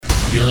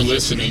You're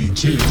listening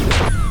to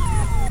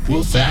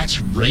Wolfax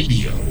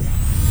Radio.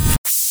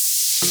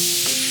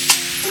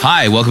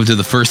 Hi, welcome to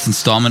the first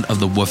installment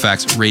of the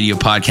Wolfax Radio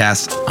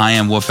podcast. I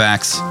am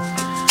Wolfax.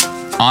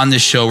 On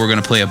this show, we're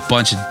going to play a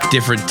bunch of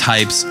different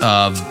types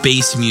of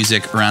bass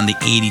music around the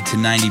 80 to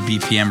 90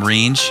 BPM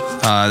range.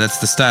 That's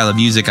the style of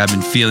music I've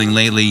been feeling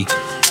lately,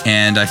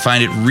 and I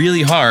find it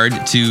really hard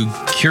to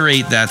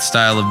curate that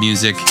style of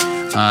music.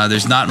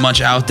 There's not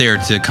much out there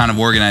to kind of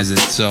organize it,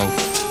 so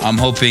I'm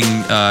hoping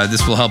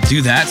this will help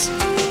do that,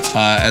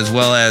 as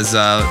well as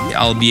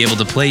I'll be able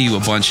to play you a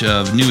bunch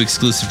of new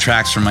exclusive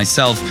tracks from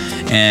myself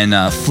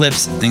and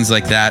flips, things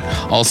like that.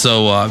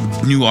 Also,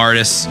 new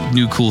artists,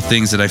 new cool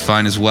things that I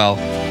find as well.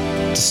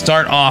 To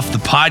start off the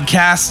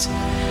podcast,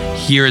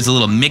 here is a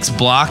little mix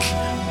block.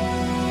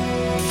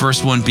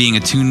 First one being a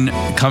tune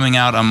coming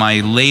out on my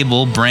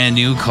label, brand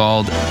new,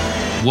 called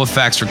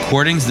Wolfax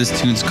Recordings. This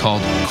tune's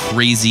called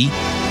Crazy.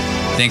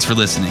 Thanks for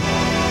listening.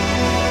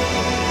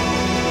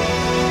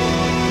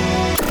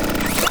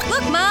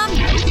 Look, Mom!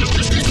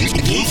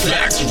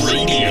 Wolfax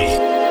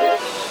Radio.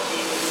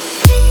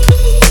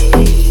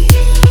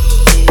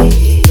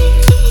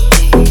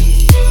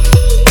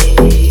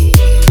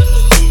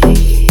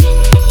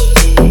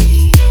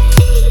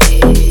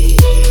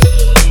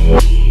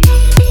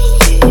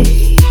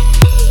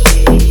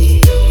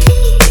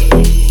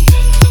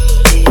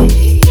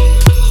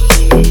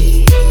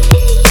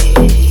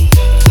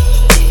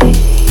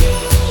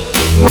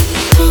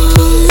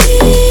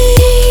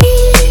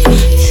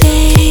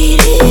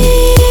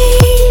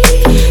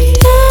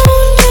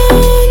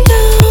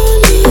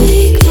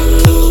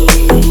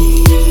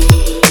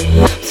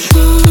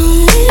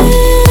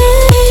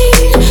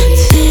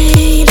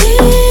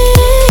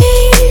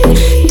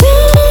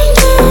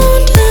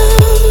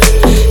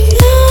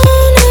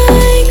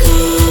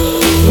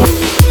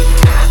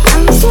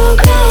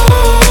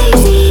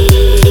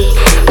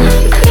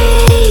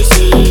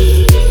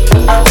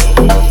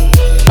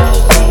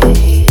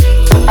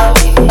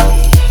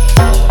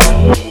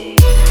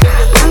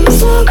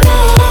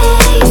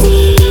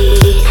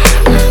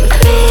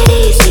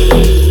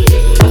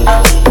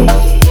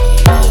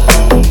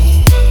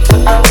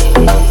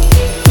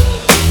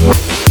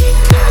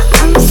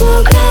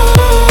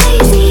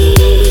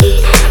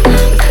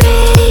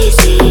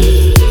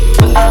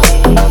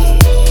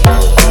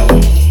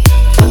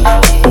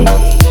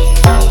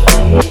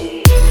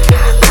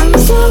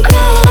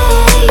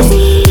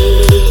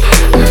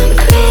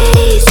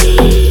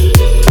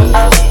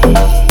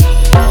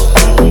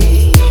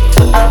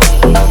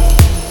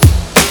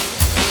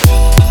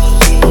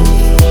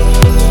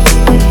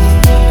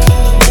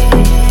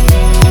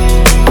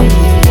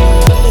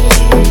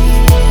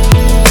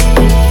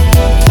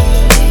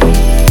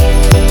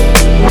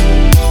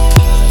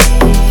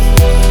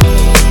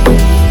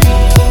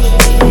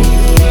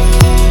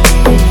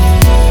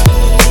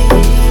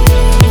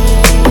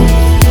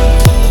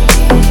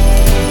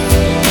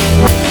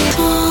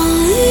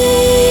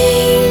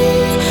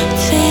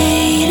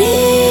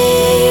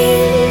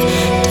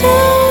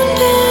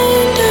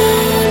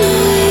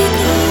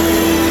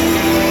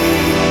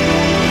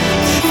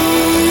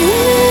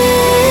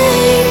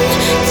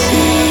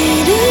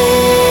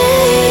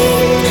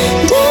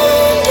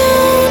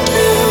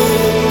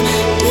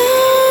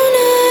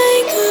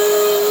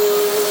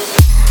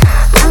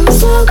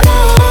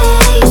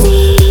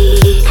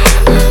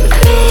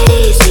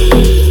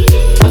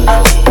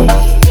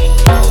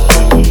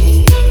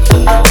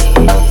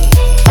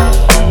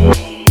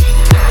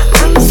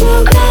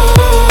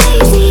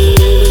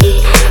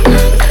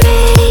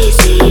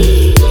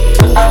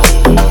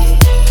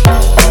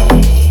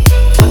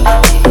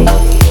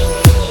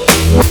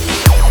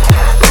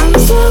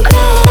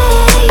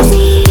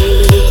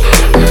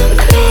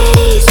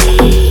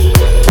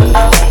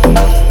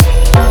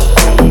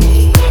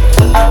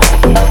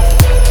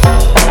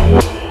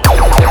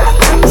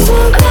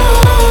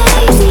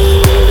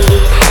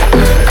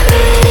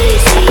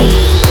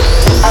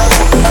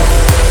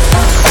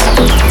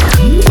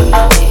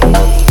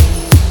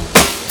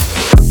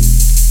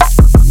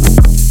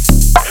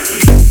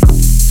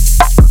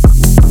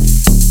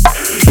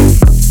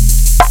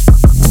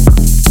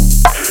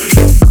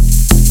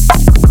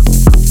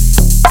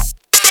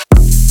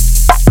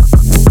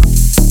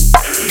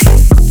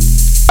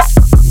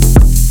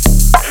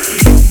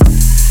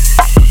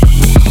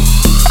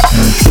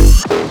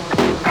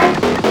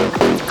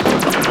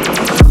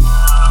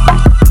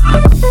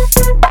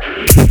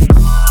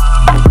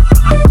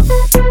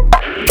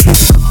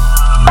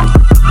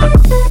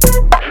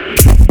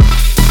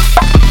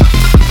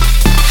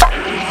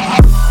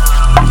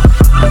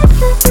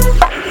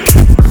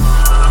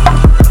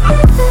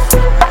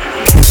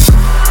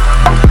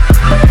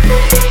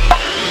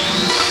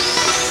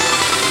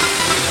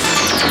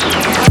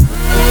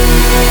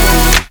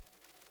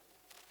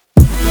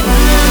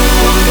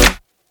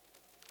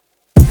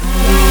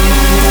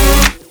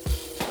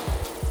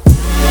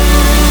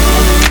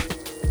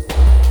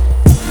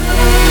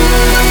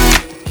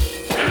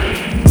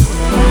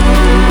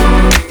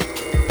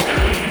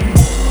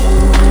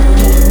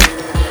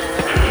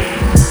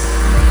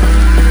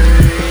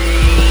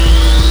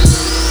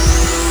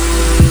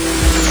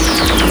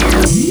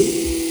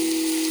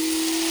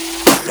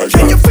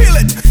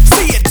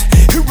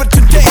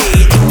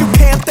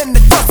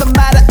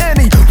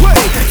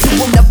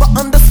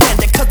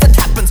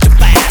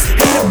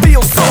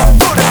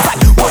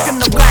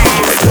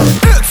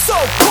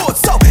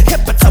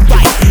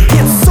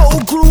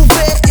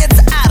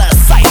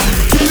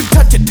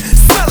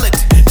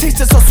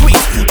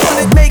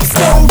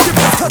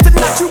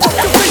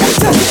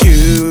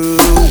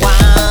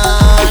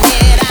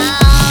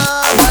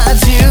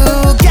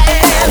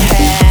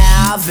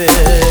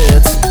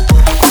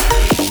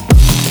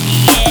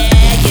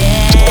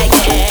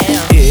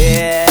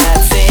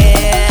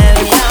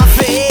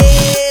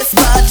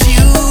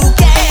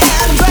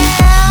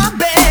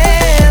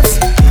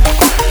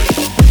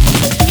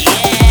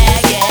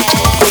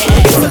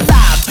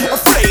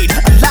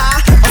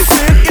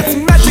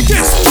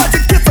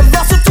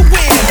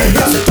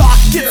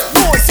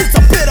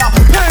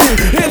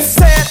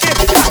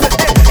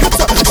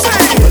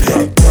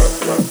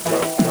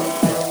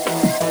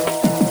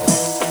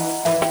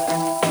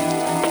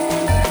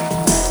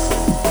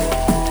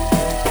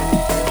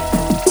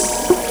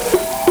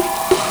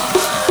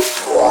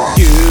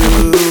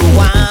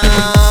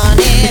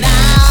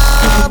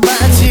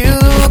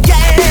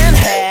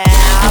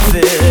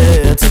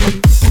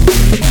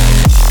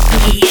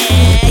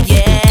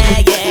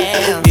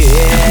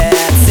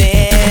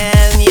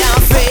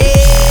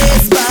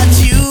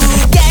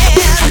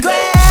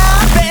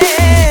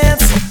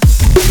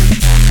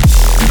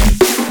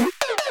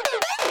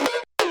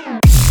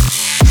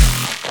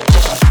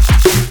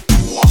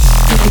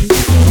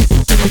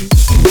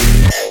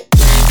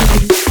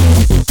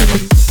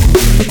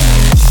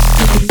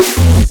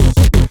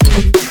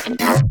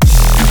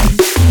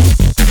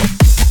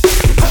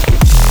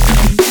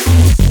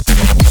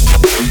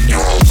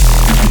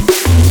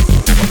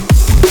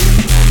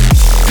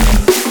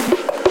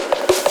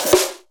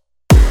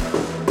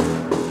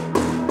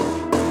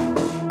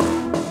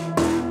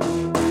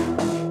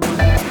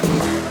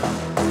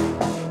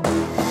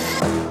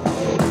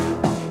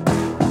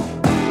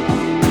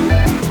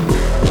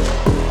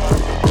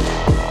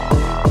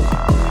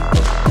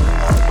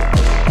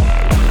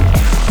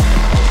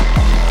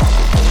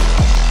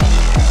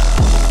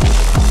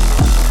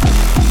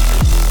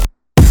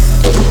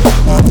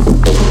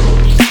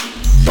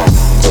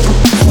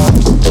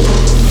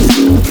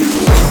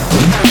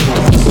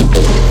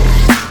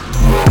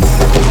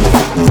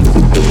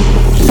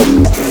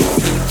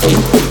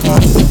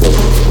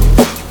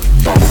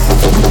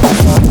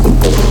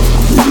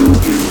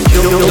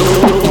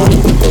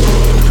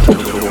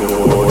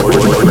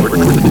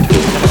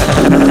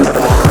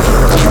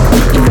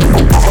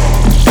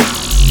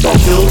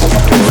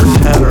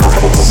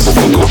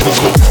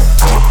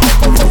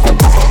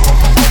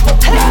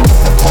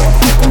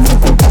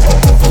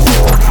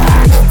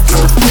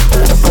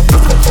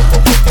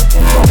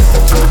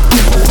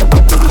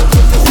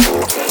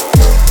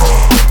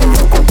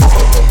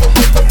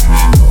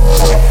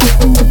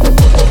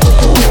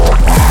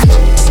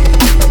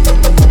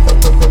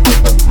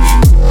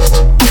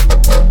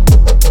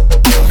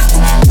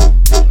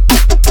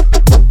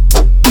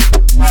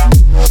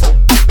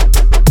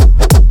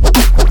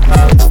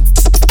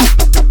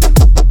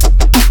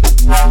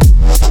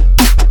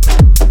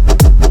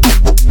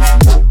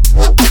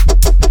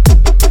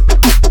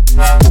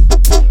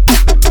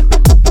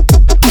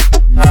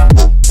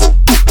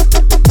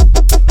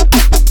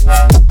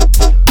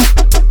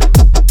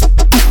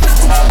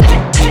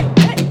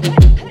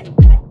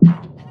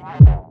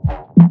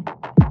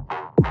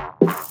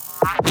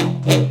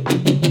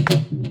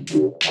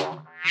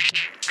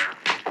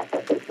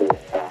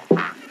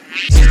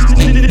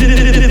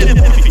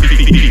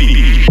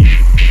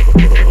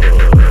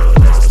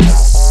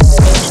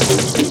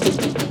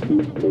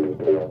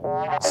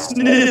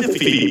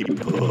 Sniffy.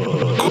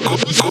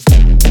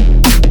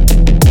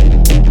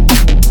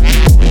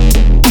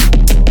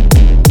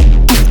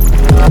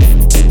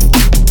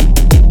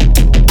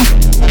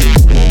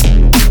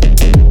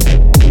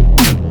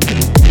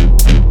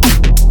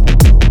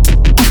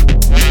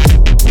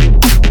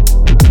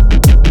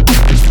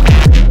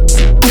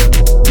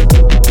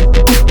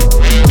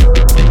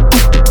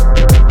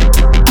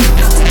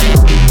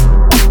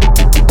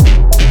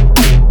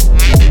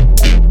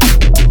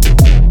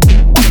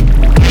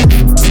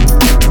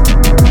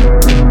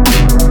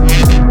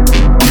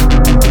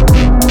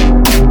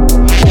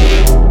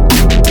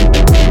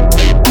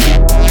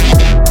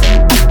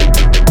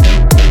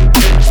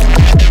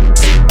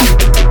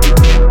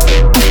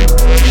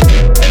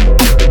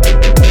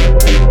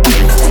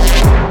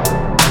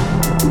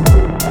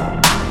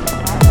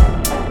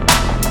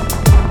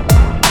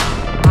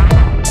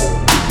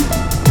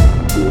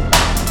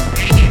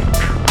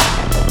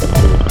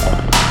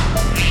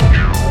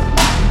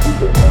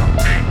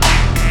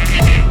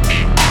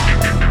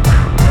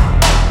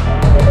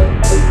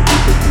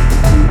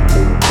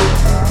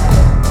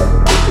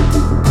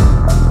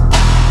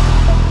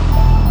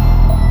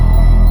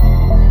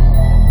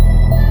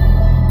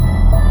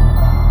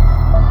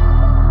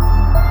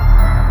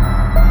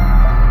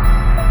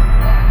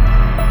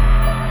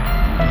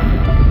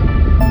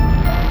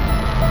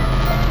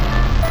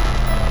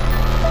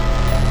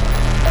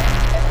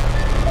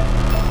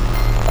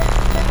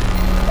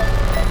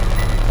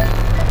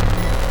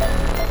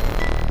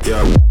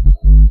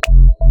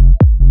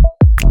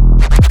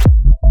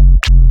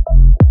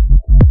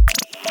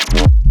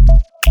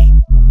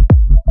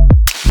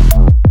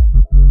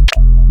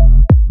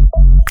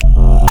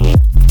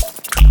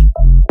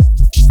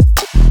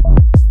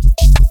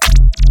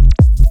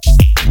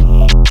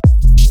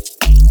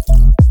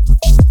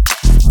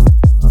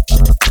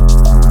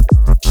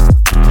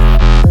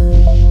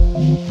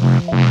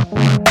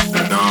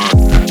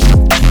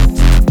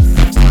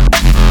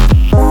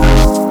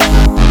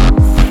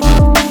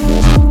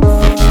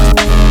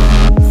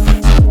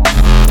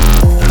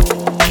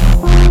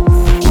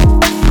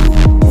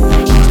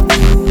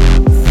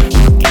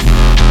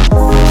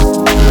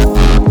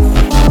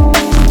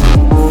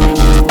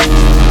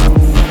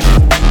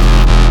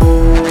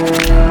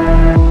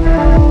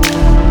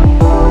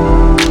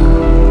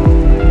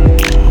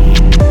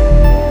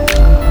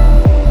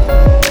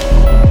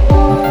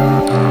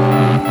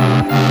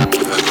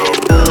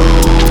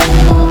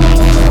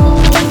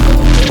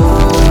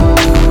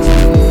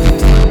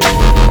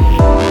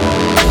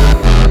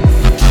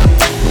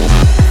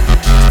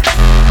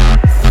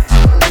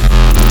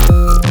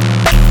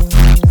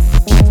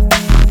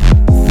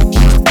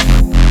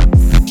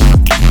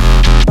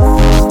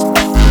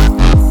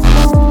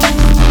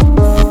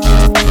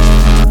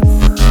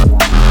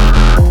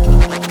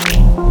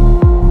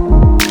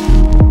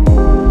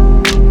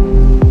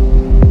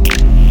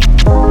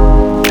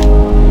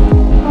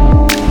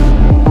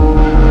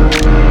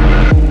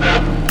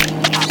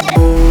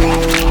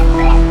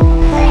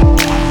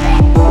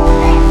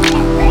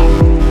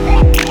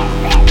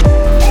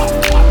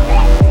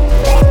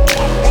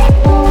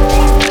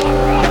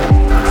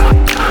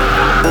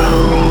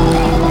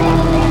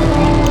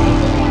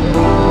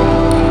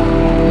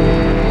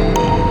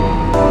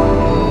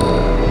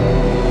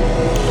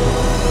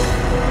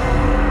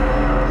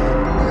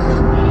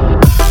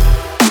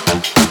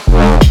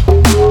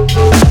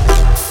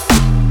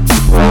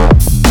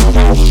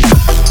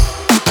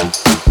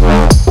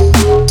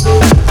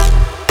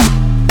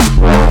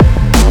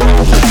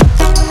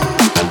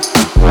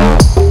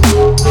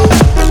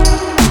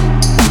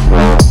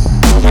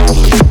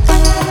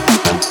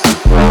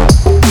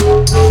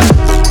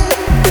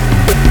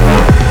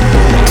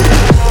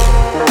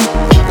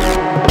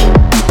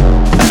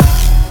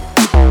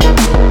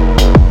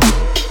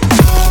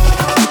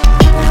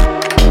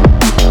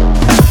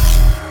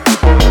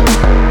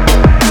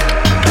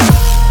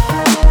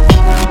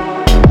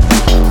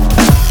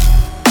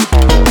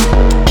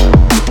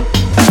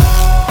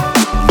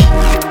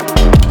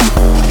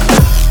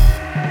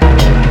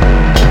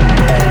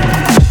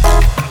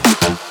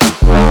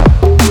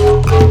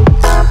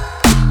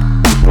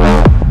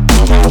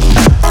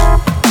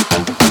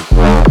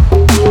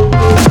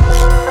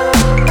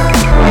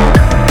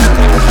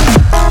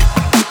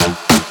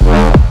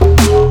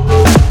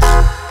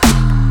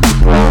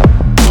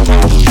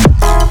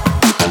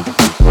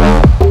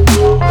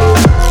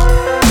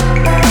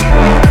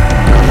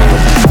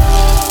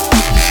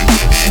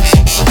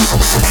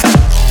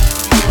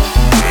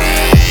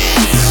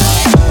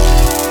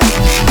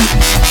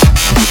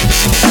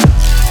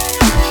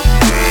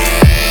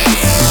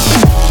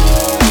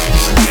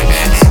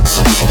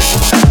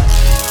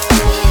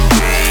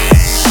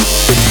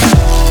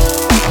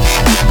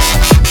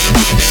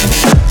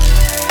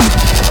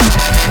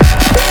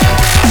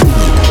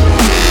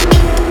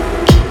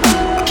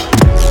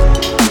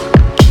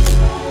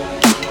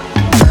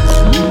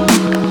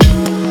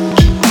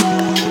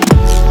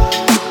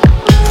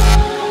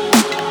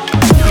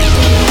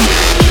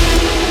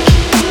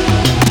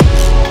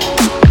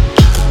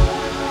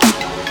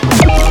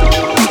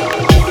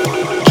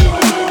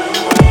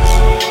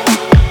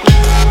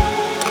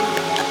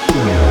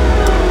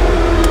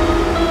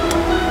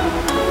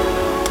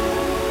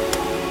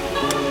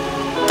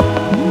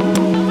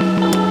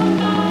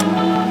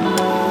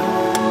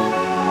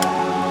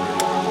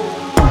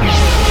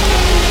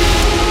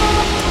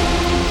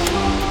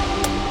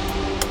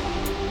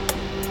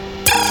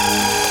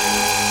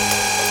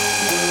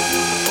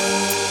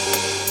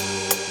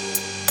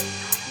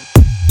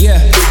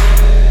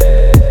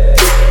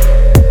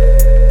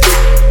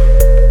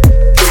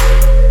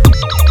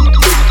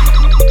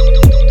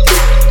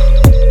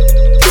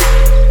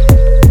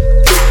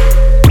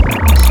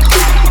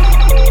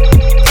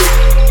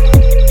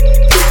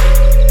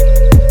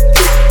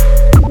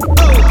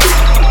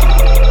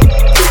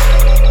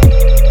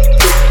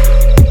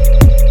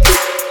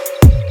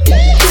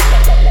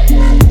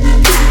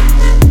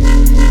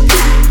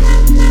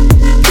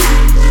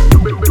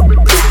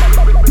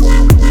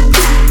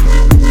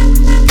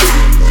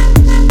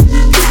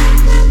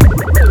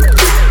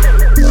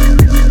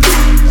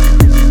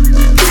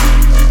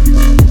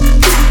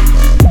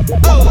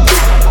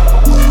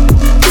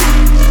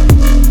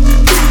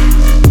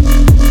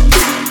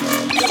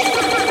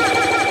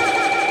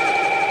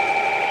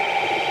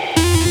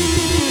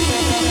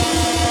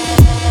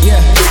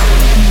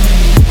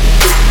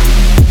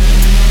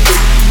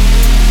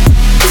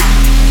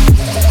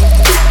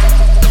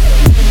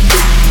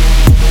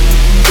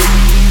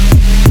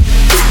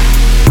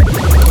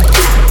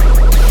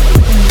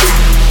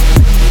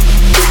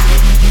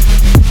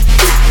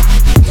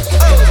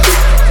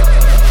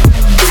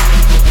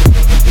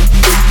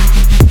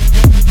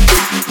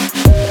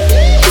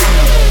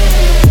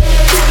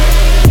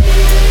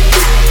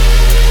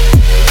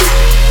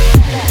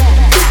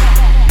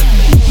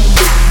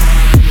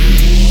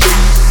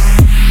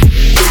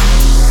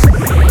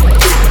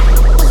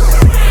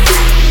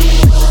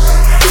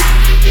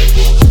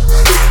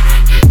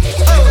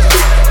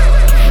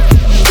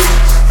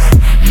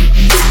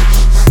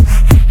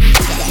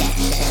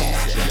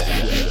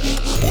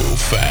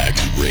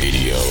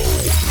 Radio.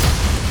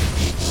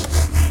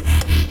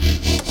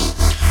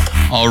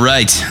 All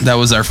right, that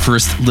was our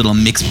first little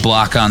mix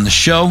block on the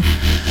show.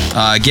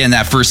 Again,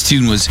 that first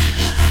tune was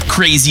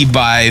Crazy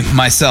by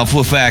myself,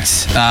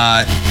 WoofX.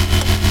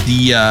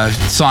 The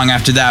song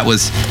after that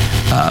was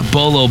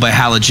Bolo by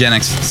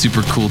Halogenics,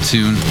 super cool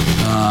tune.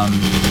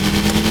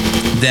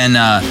 Then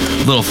a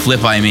little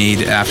flip I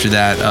made after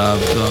that of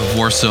the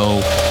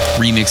Vorso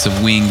remix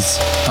of Wings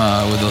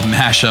with a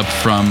mashup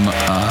from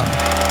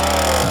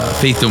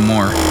Faith No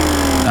More.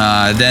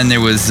 Then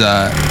there was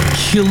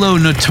Kilo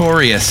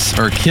Notorious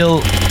or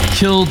Kill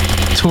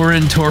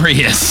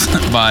Torrentorious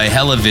by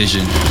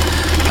Hellivision.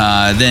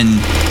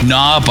 Then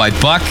Nah by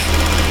Buck.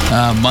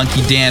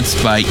 Monkey Dance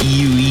by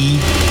EUE.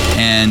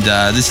 And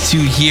this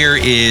tune here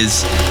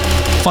is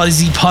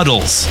Fuzzy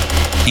Puddles.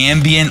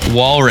 Ambient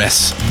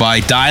Walrus by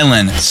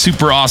Dylan,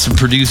 super awesome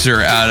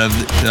producer out of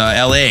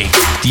LA,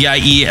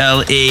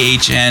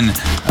 Dielahn.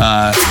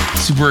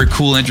 Super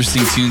cool,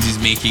 interesting tunes he's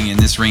making in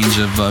this range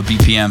of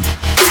BPM.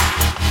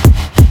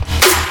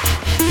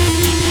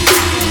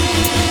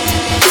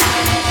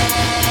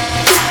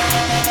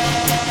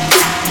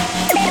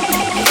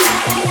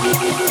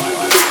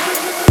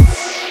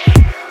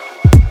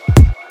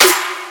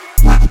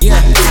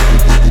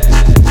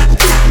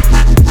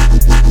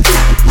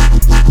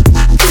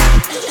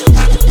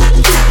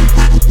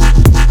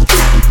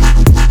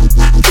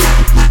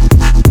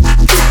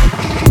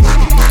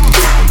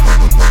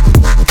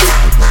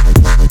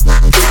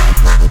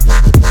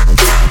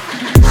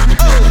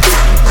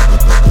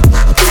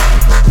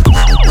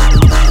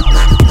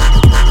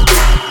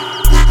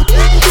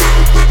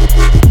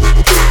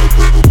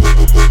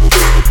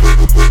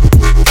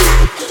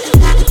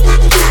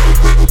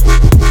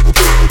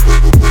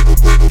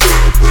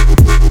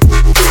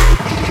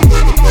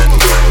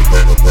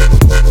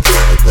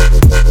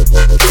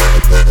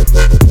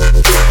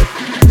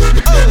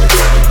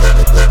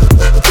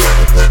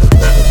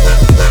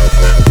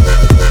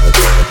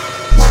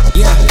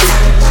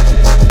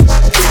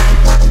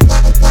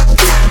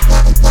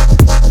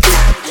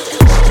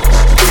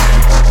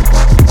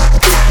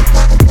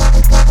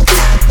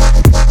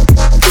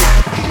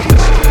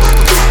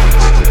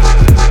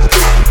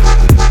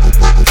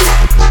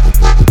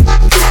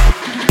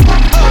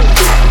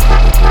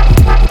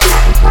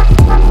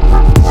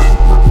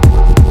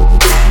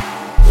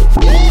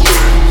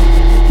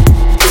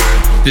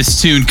 This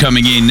tune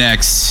coming in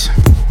next,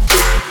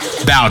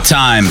 About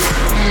Time,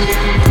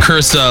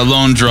 Cursa,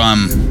 Lone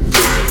Drum,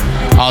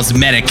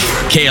 Osmetic,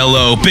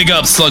 KLO, big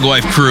up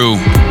Slugwife crew,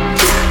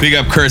 big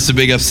up Cursa,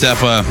 big up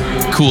Stepa,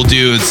 cool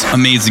dudes,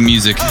 amazing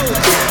music.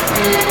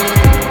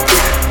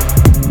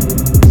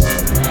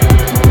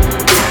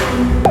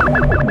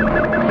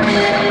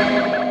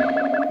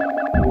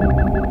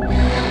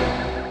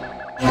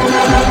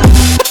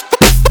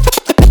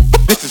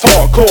 This is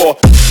hardcore.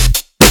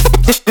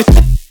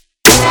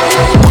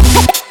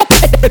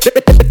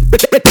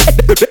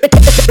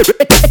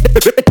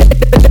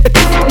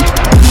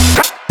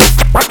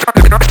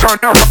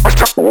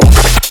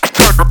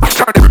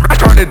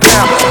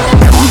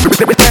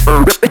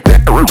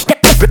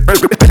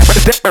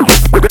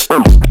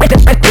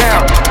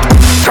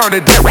 Turn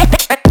it down.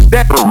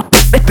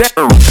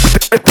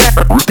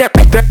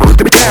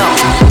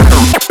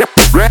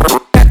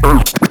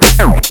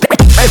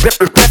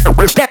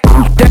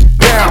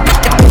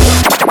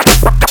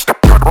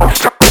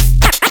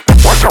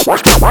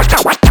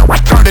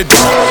 Turn it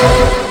down.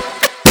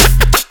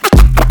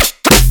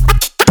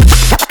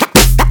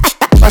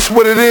 That's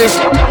what it is.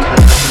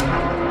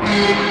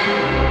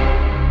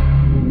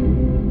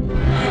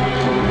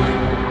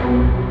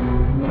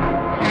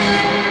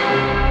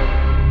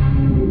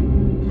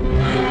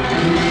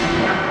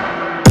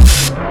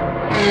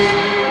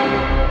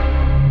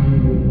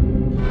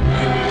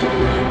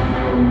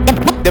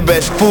 The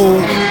best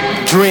food,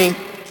 drink,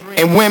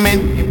 and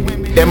women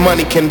that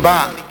money can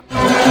buy.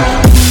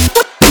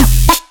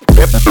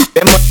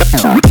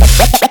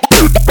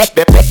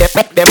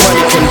 That money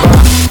can buy.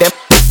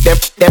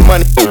 That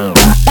money.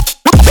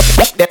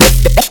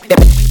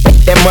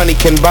 That money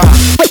can buy.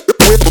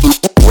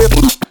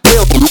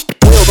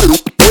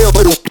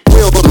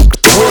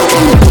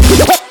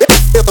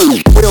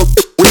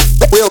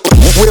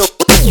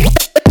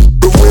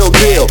 The real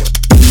deal.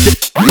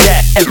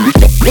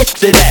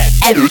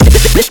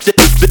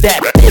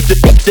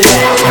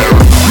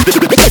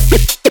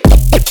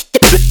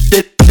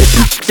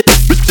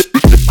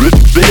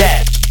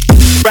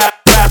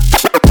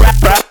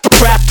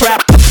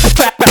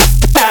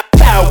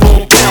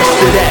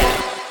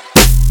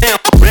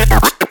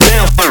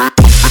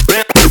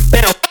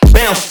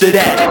 Bounce to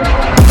that.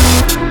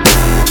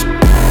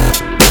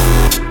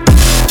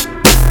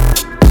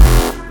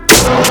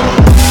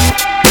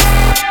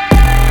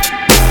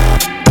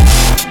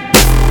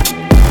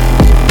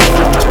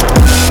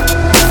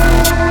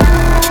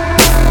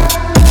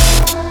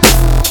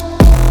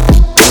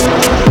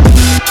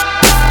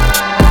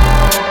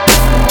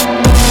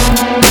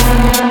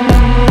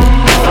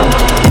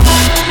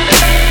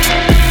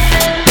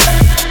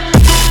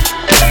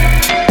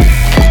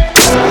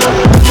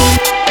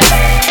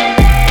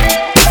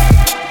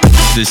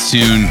 this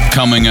tune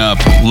coming up,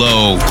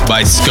 Low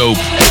by Scope,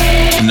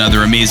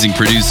 another amazing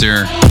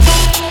producer.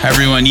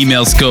 Everyone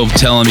email Scope,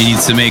 tell him he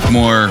needs to make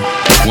more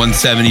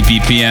 170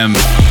 BPM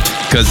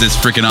because it's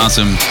freaking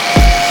awesome.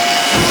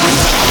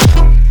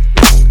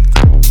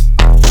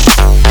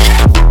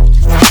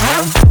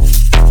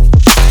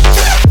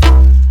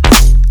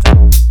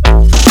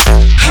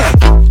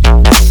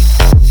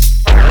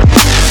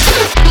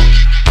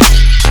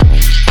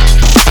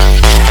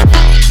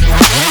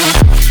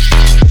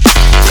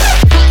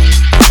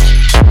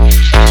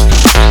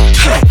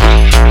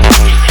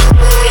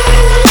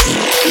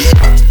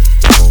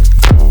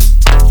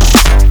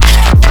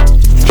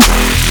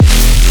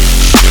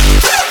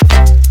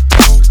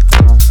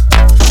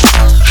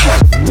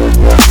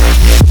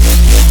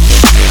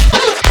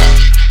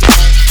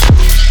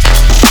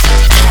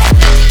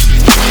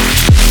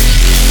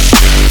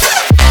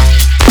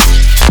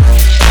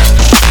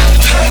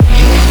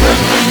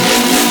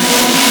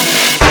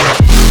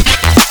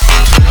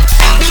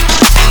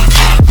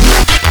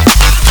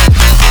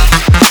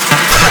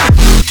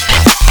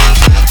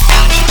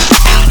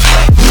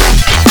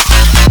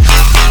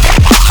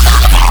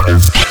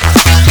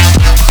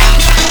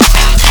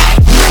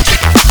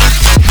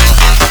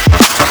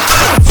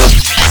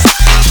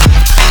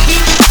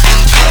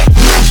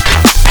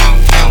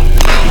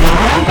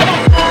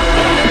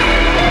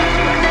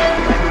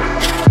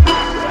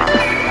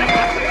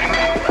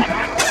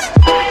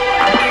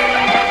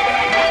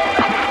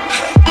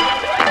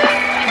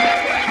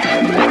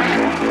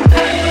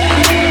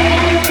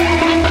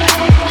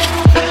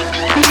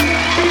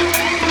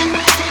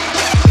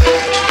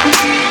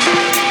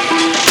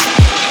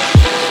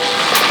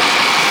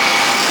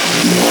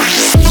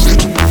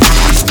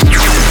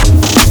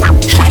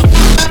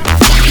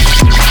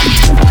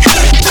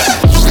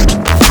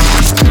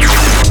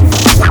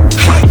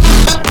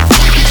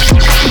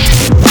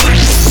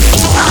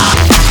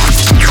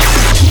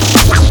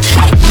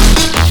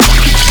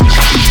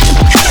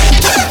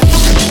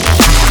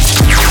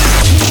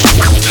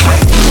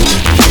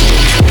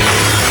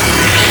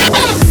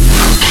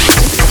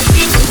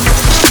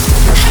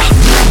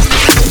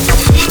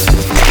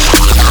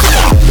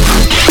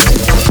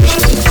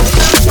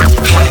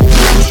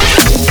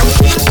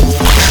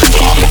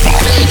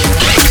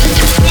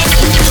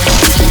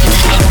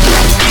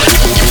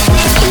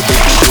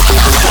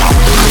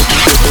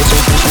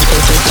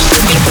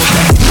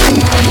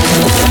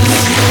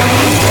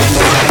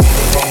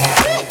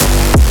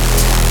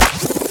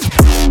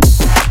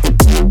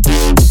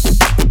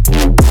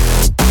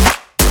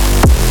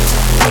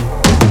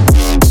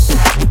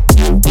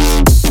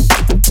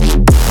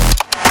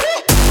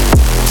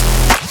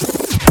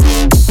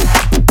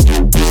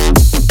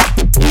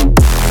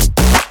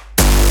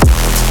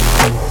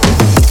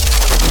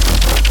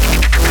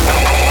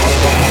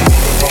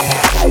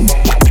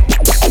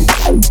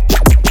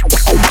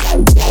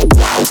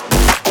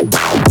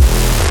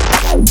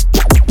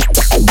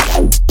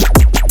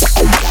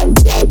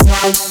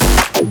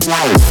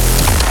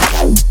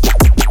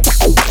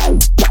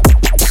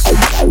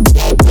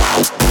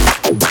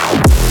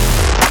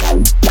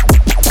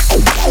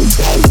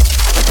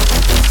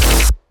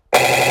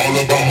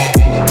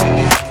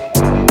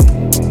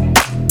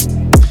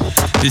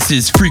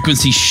 This is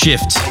Frequency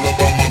Shift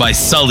by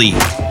Sully.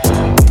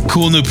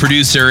 Cool new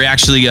producer.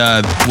 Actually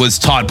was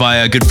taught by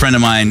a good friend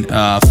of mine,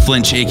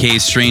 Flinch, aka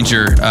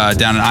Stranger,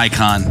 down at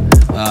Icon.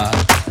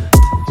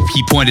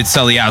 He pointed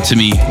Sully out to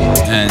me,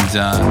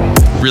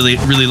 and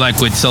really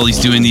like what Sully's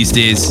doing these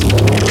days.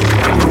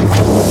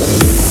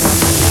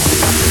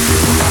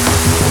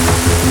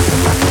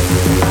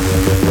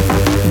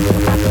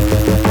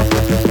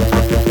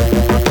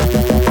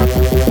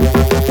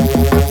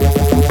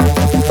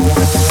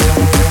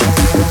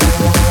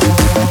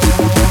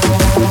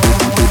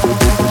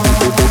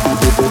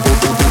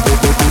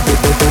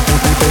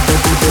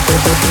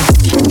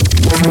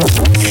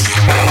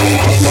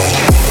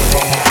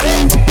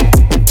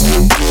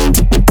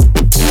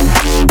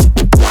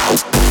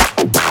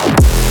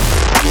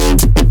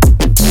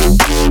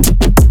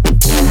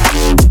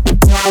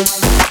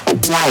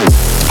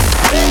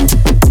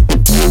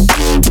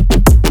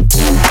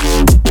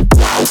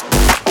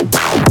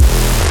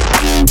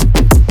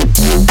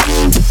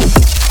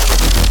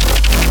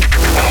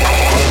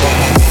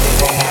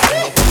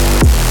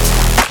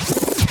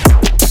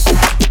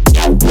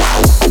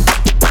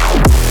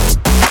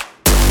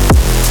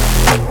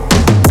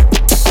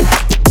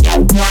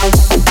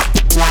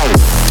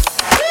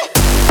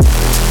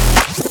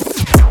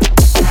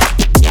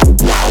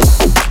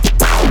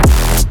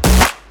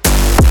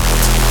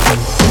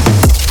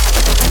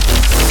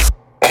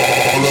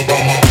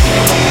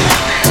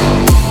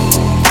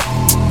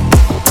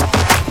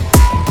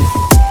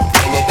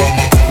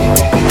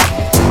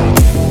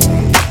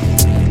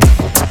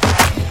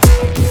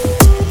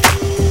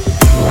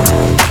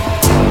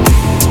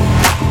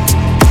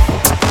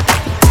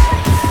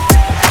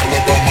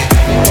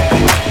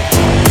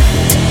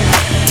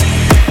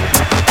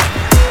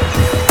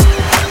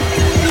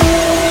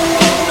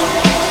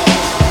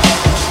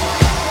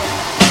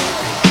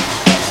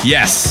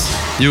 Yes,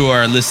 You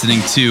are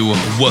listening to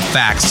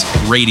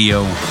WFAX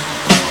Radio.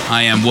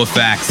 I am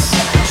WFAX.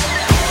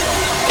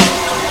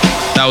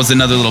 That was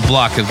another little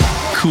block of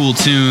cool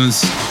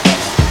tunes.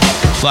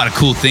 A lot of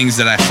cool things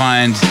that I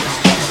find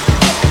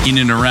in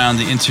and around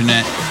the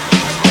internet.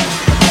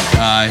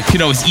 You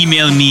can always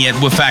email me at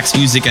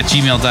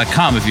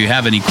wfaxmusic@gmail.com if you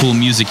have any cool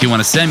music you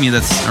want to send me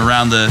that's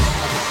around the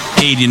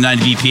 80 to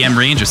 90 BPM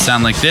range or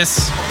sound like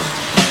this.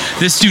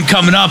 This tune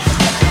coming up,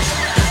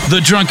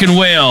 The Drunken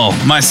Whale,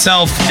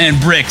 myself and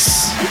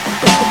Bricks.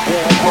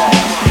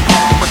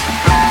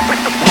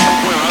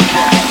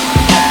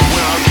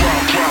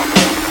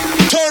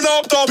 Turn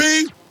up the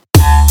beat.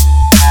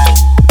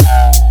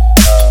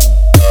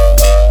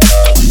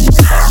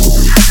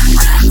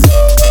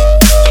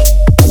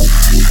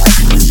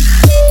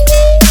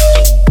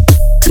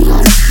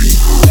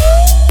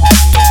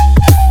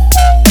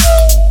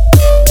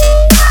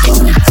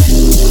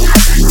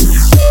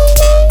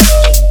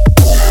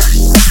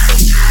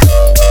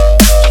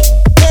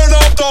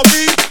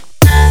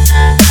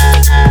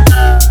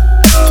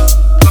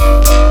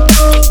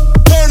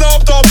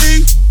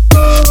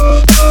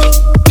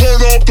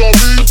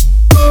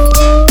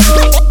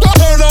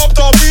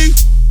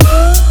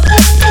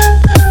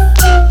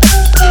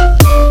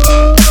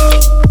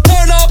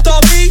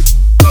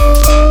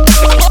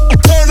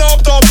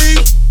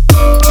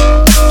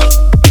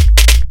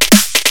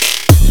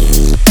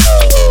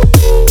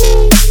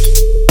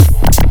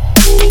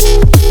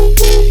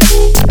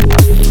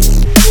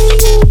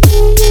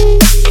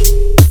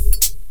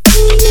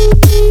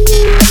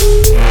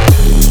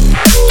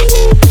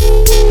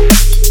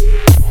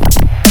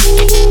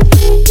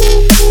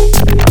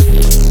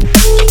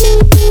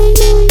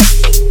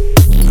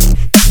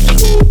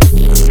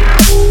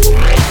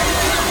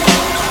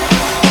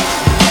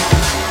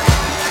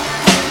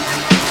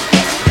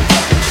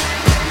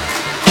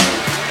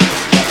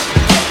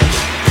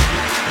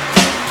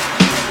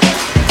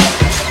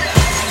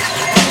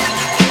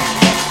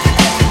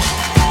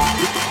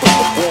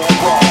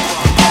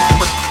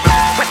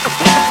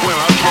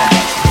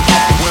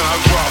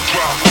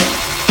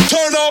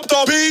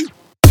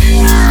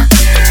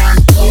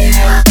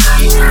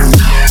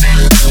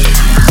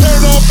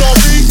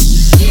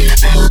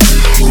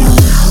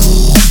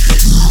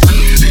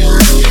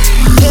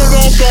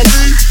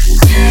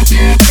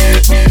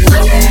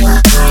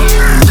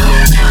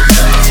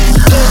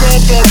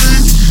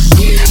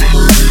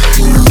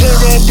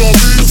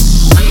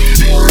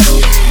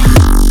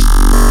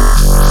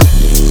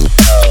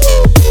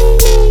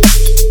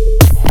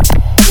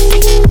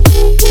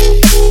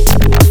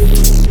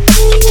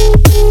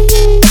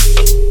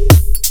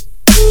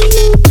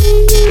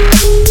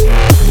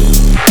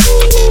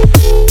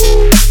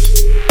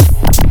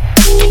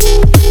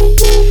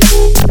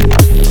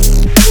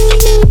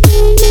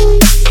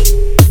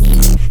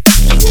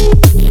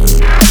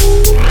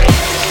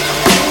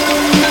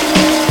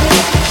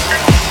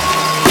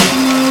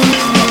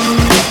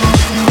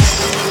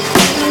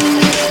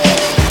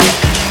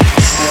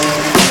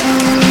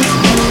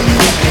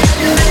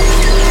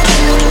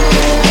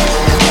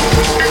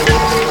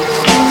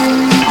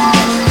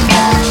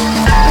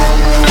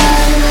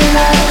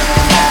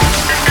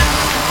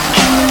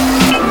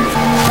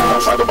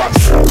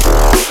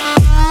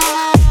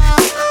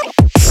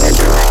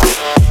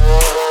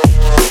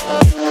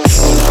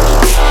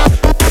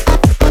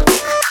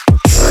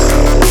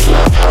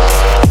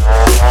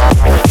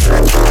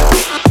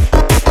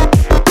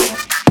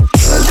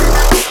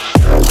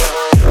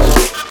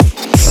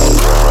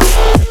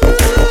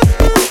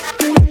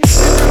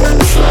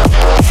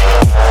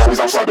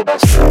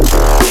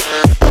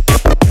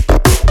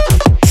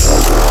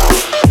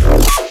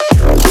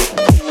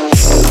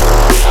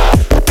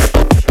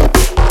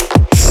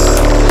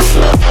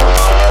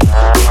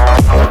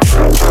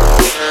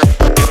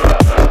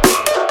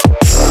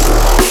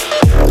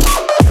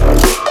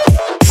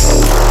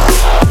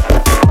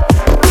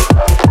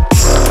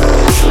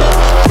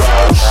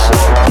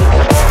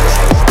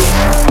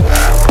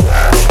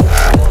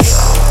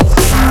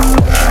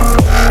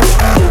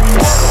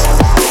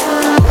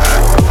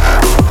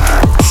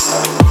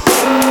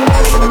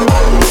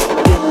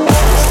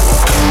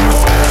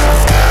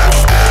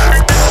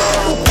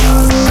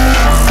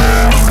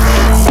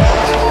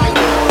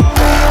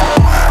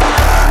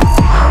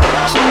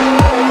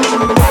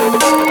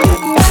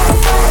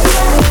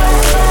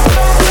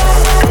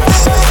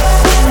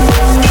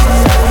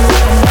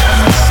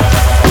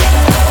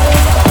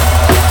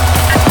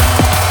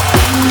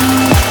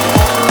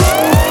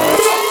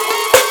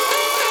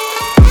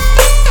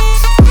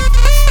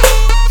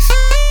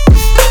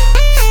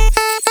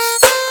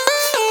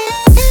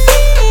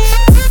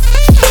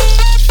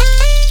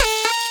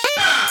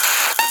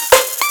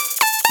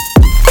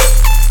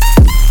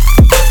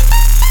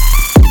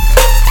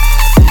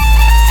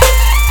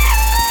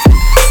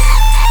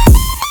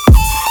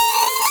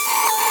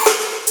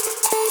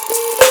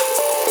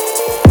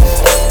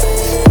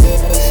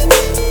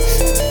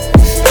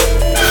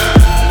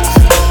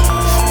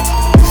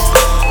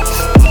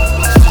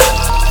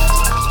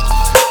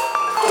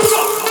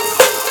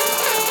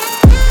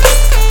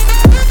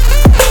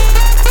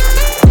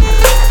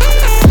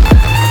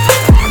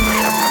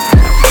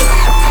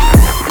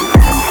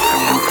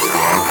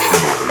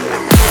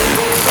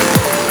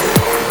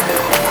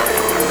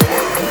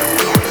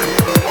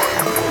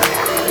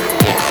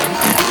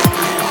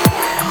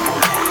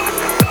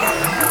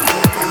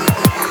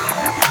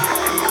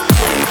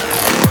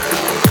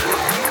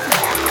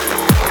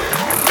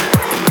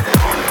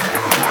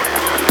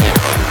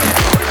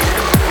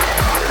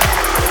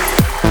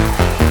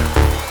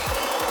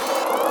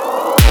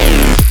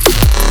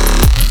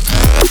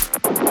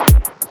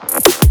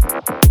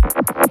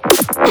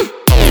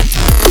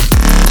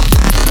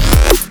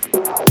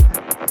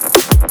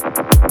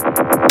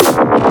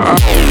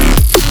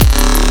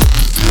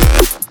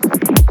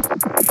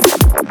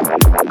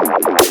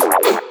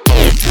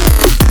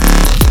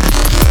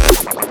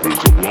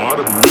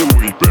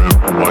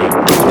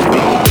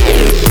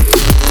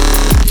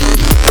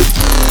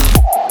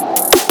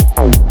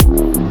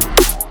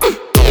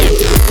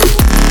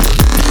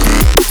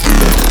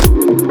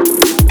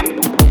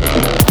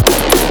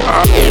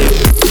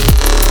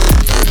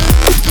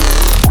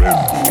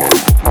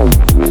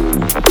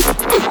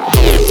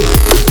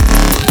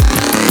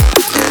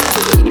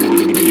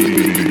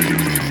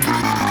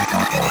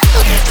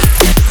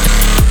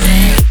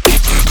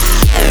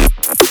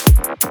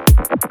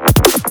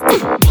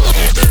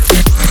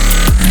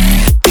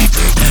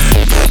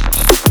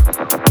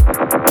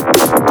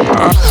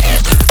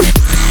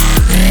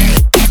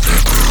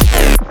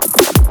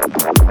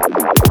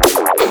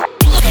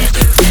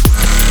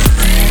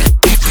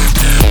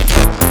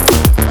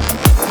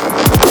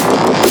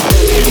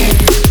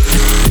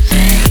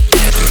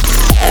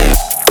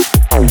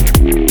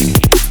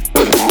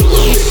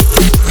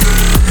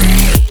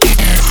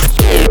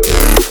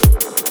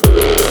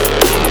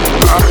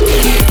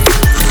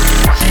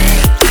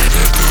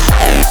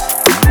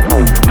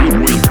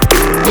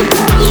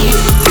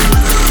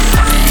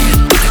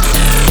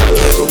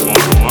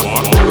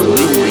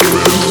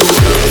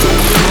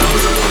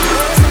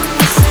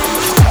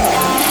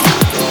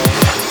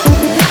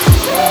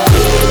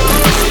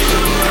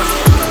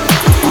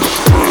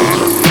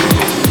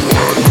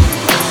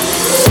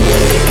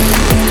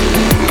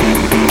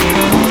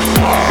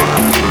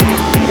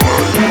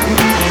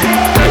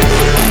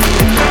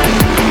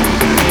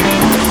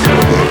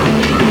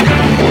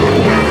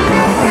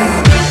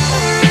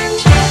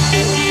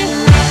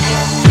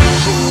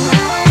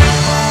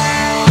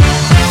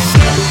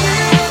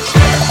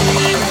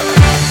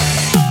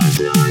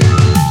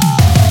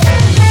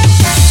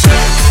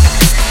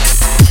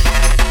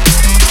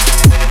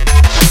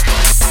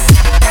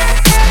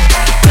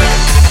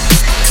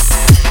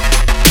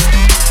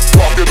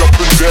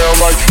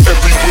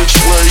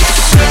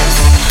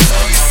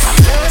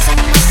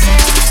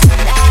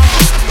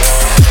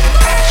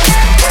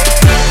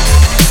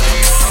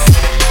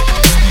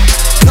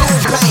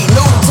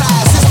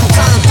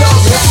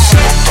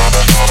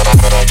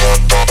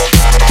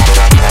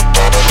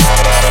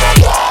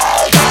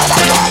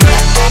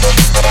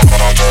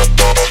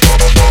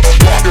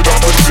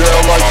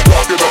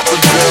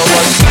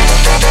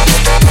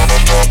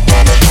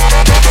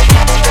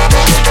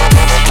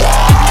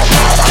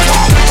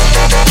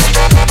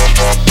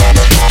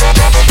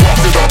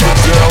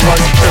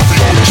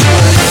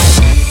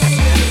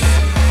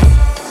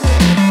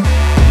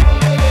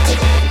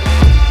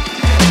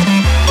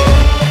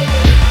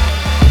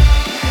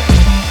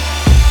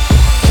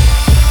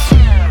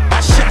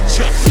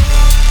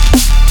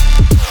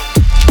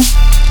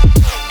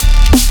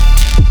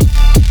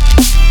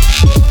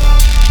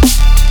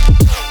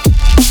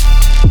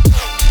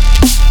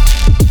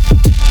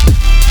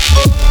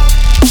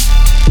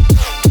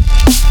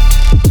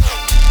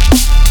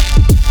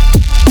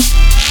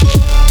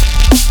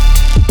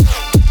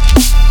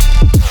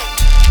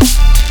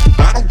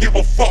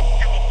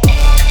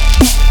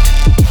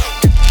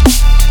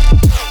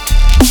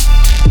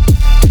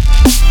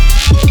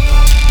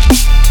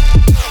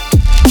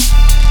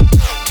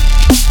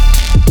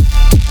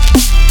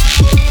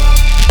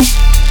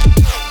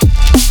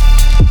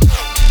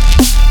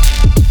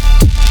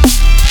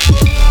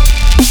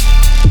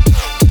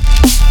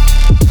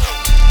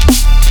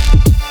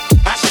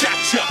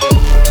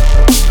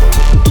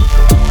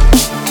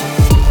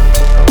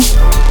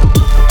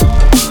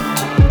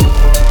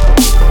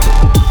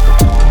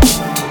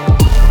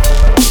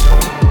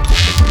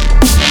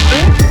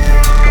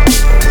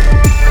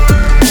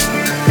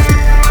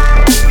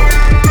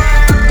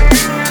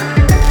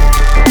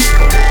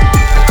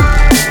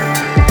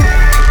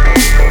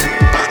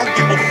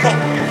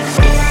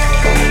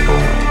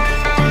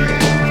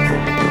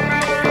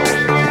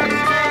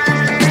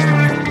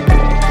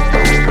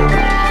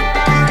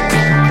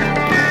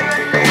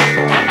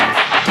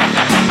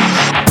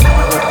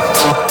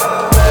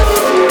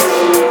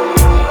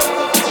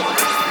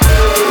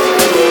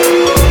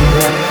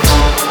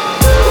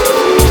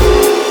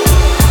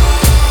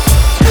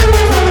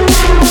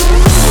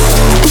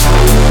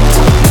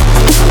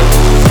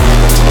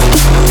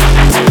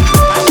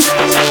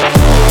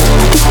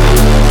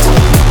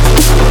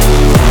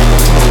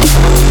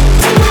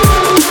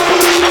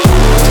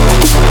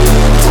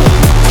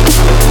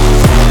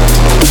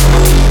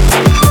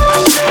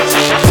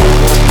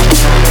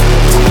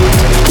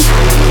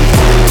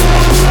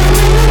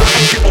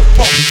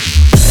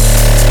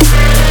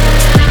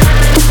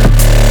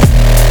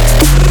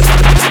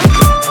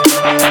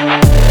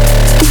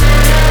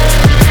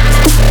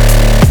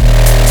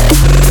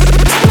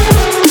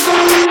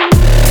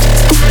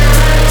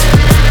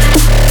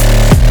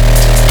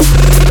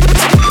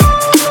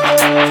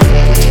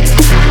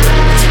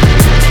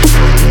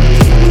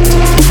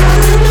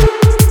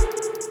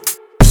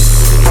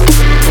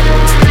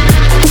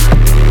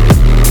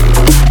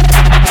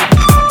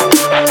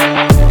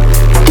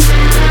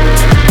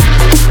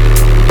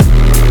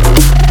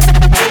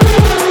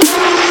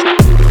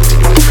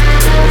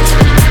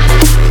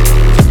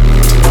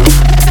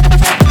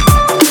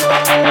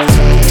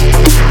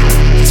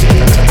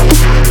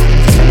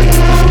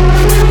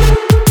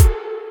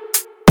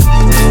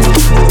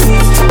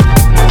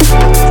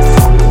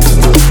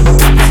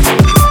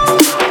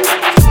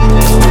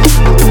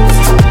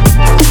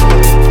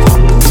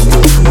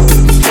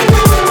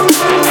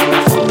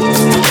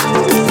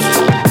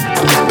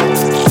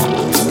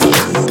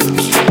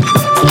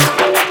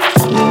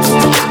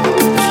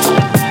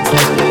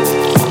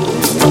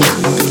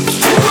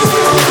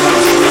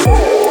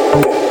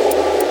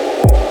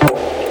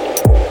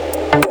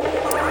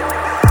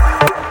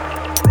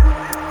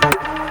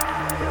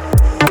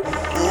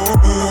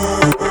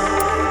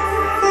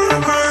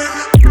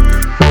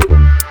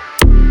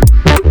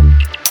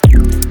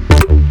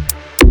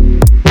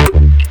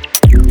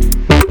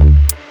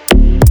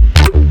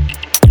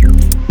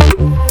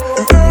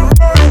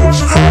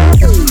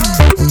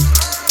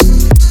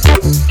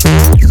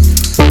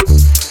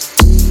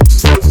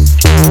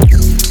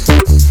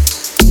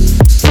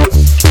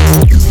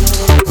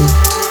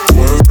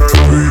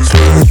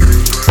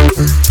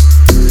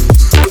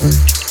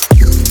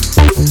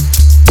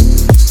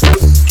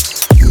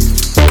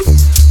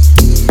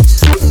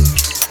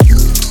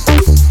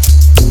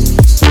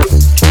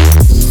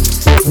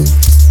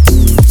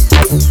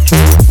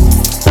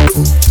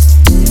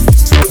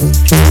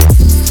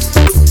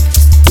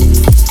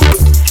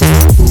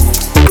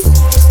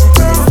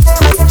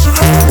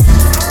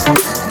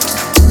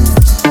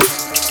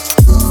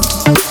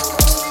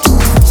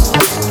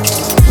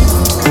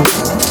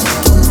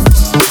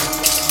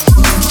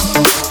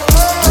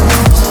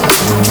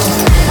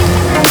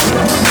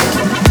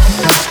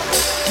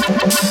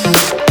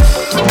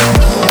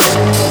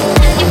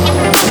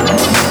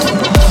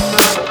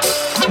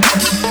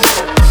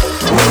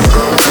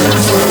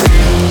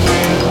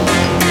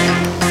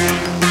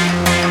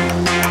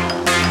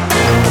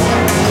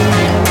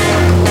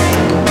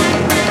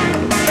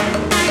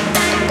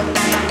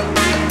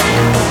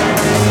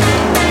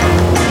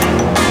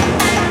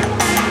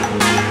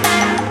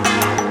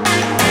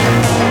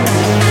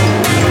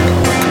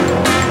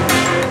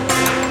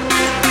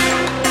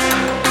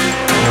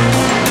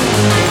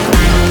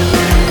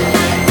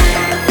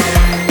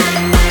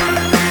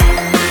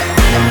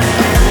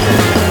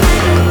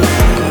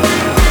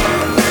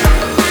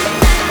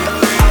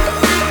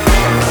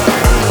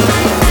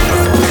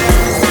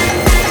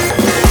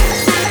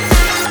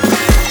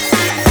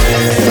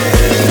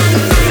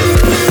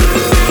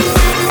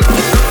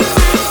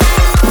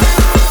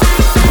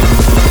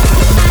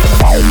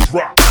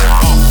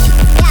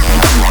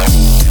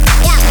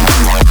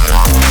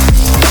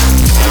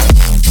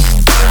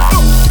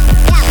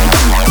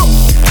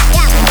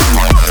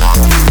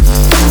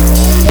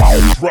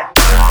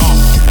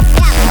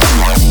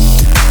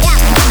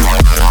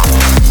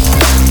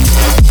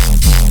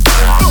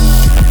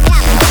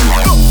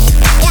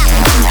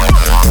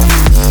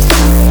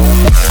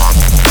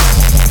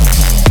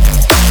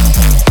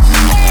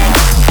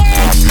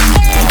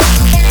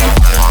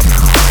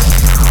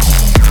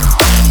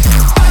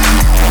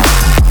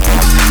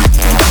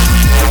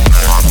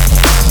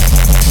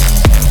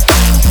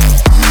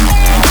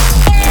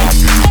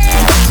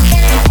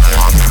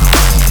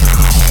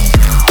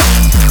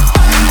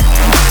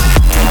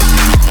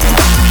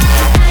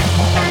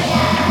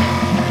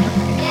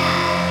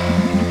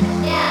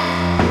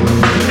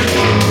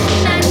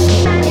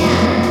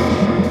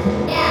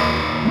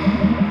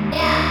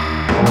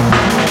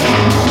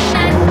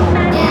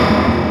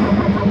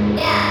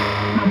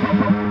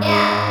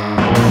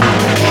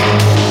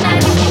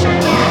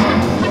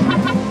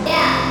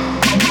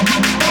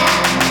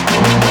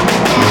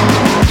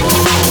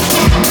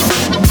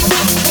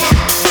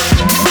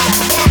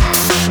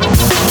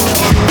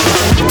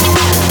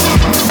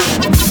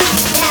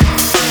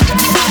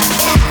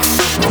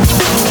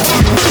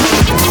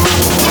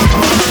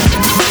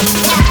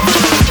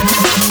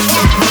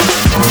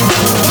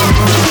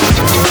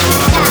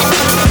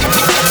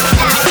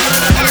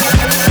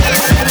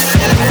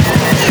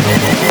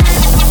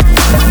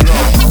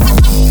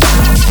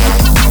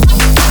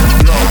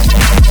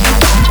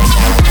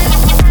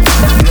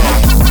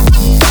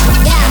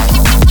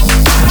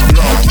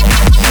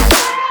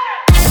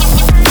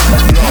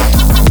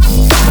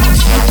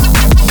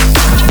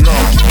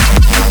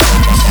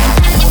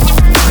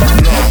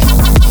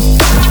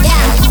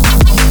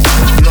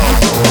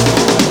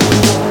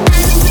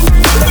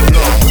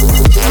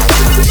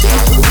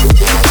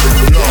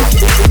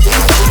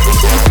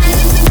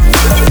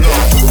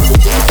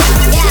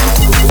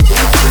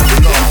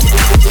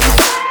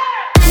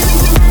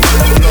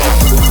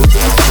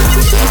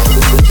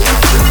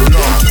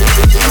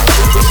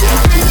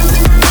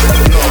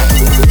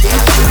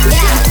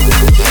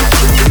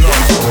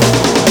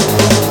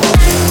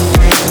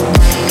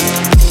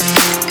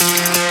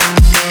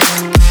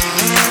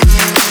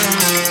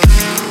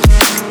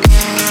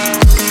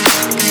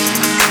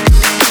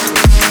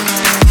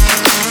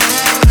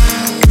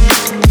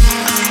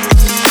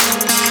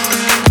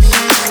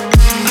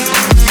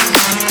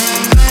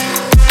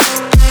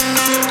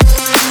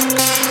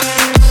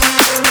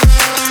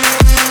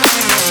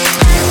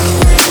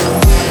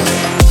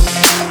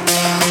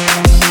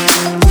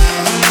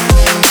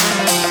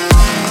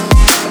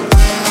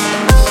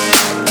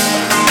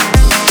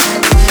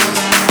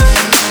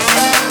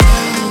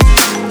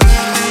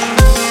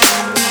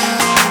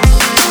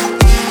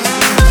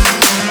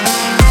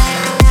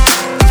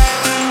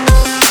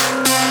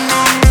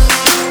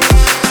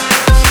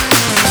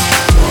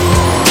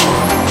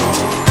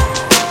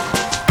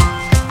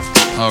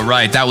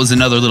 right, that was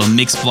another little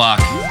mix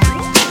block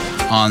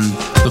on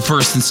the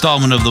first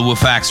installment of the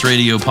WFAX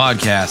Radio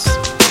podcast.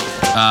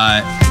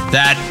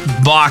 That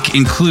block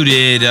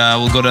included,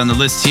 we'll go down the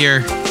list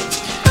here,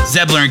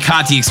 Zebler and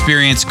Conti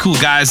Experience. Cool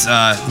guys.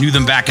 Knew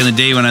them back in the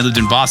day when I lived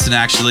in Boston,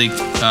 actually.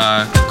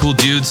 Cool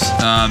dudes.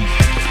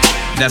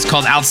 That's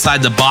called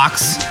Outside the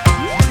Box.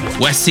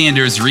 Wes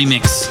Sanders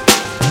remix.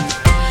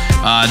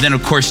 Then,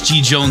 of course,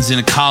 G. Jones and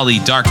Akali,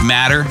 Dark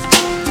Matter.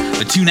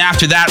 The tune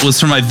after that was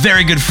from my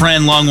very good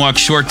friend, Long Walk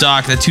Short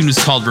Doc. That tune was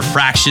called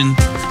Refraction.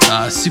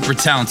 Super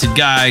talented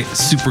guy,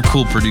 super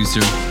cool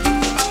producer.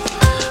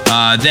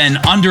 Then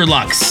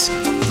Underlux,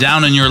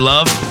 Down on Your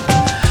Love.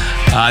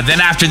 Then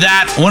after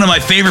that, one of my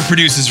favorite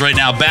producers right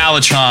now,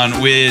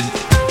 Balatron, with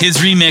his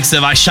remix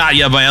of I Shot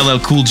Ya by LL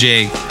Cool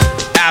J.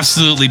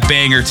 Absolutely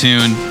banger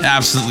tune,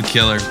 absolutely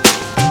killer.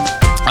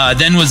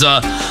 Then was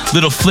a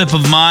little flip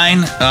of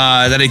mine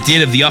that I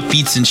did of the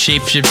Upbeats and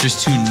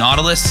Shapeshifters tune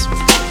Nautilus.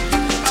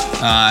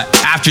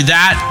 After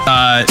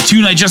that,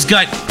 tune I just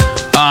got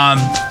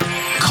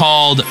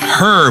called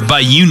Her by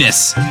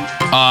Eunice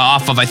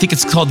off of, I think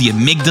it's called the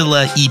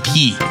Amygdala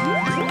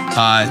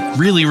EP.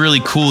 Really,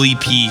 really cool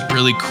EP.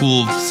 Really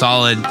cool,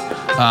 solid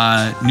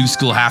new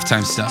school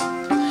halftime stuff.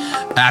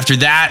 After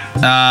that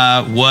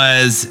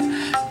was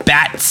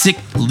Bat-Sick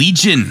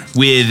Legion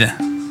with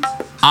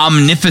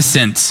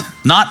Omnificent.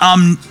 Not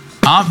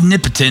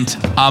omnipotent,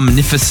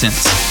 omnificent.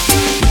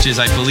 Which is,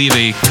 I believe,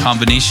 a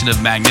combination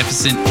of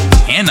magnificent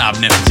and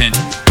omnipotent,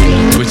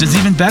 which is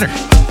even better.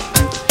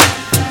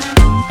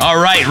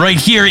 All right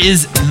here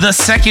is the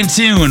second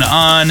tune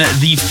on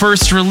the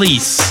first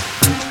release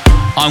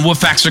on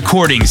WFAX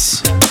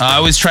Recordings. I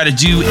always try to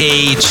do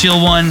a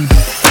chill one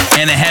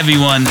and a heavy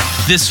one.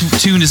 This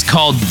tune is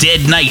called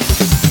Dead Night.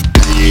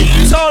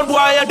 Sound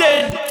boy you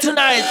dead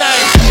tonight,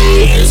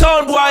 night.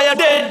 Sound boy you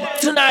dead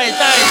tonight,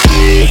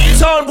 night.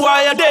 Sound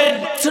boy you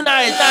dead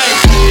tonight,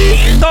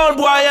 night. Sound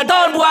boy you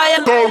dead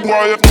tonight,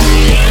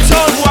 night.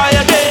 Sound boy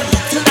you dead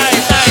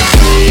tonight, night.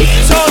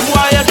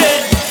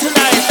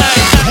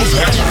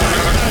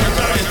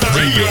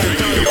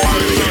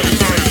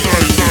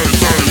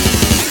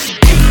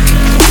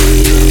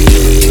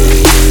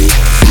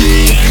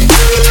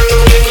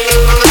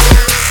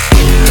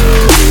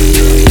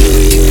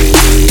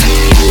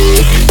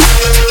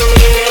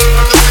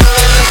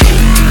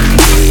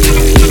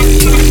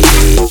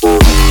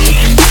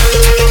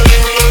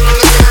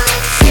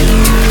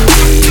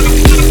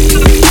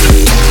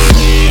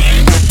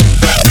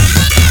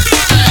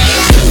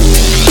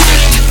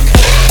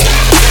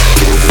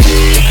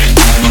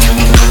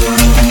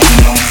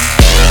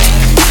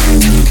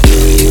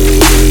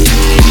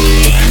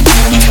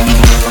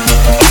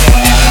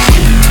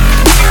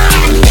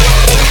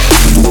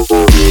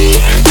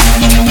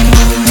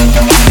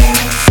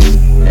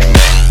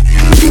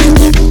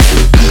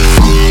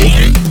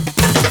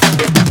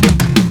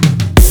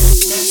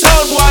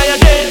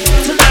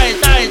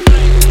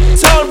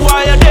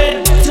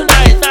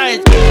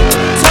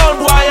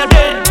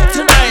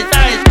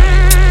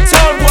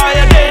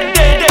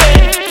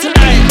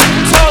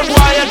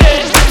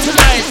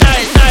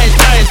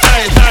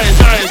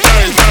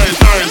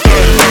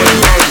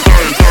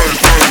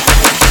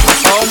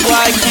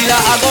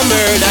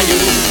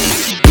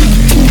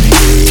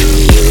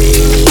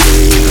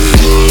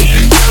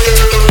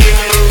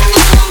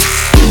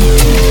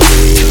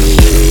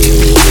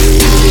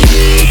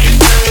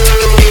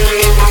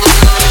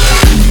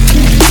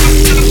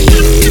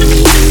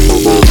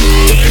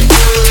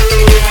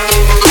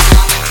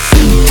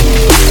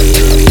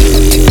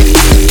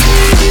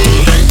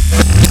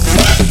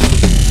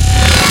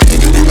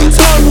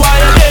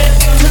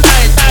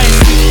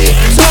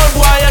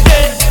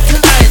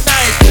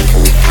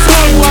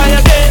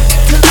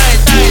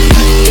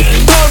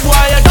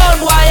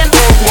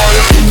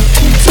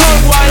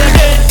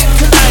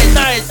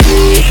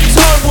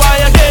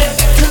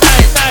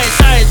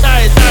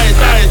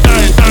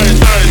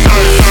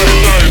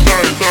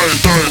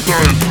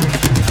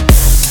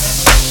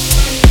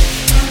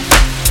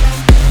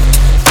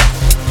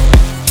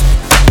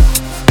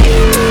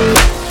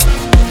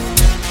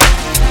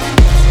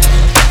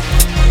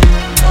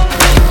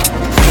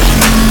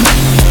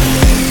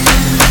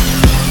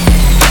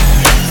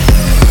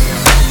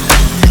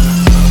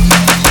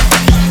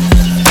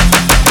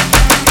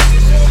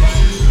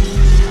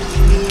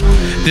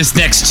 This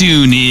next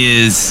tune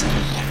is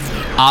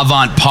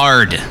Avant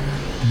Pard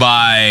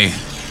by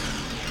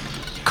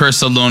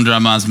Curse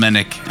Alondra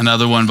Mazmenik,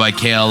 another one by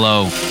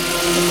KLO.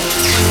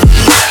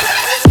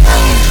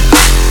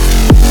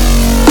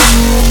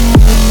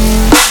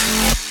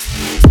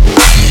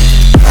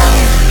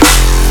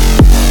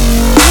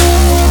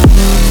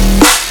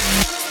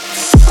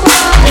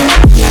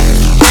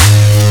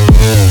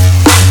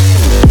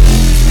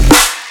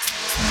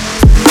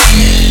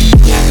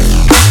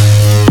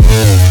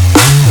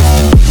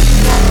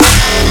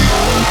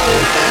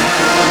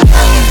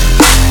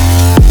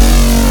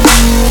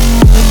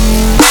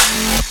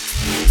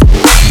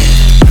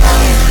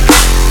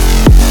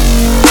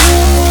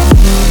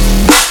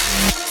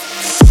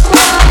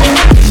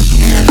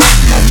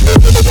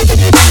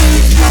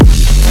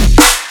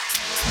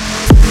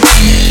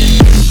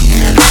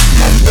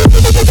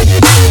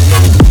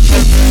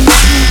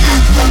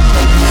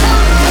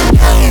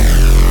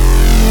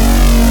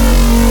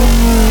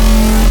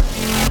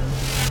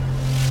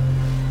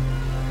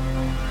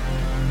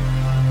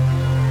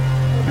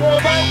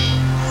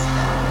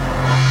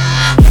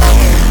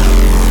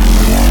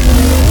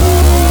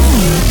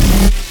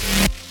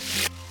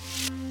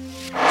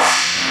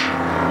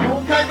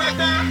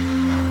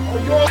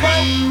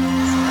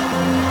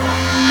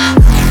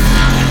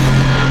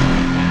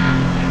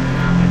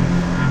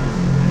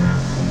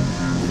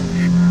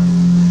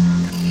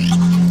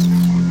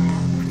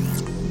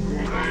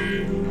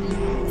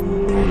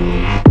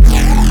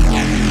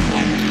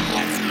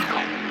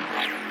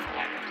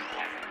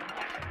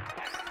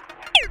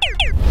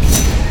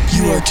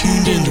 You are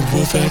tuned in to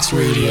Wolfax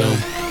Radio.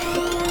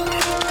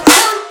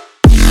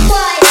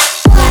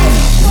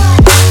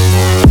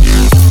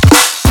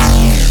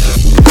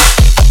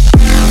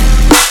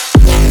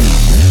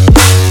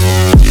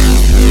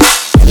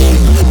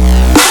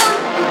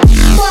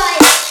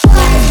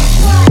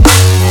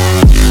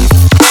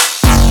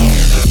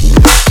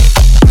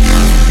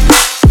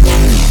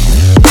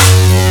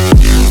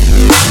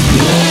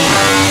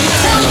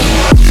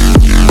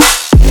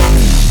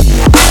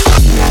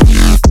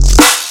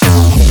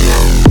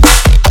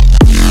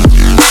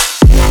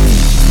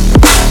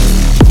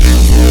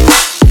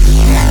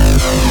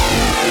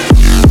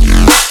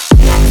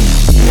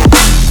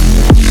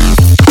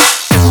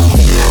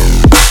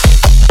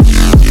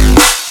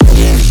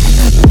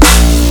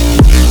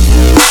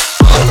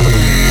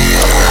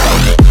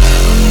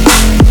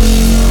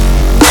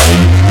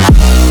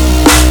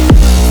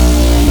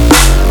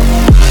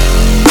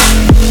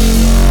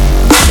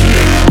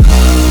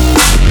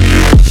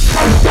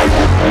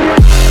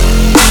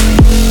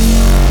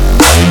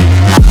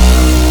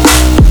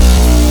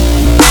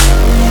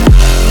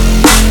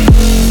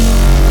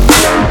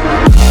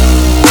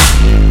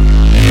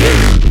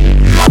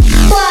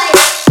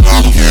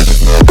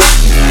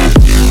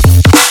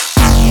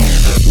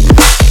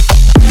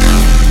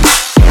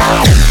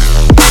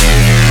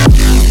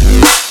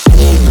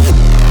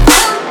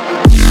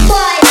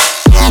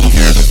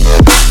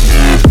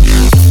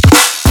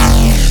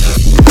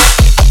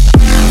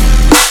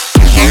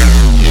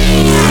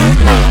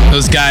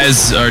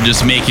 Are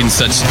just making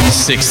such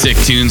sick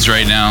tunes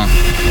right now.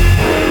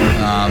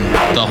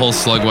 The whole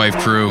Slugwife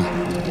crew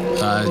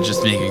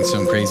just making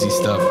some crazy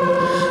stuff.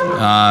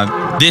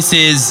 This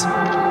is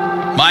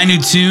my new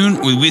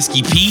tune with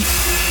Whiskey Pete.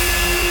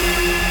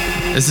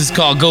 This is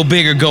called Go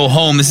Big or Go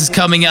Home. This is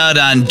coming out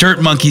on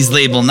Dirt Monkeys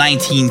label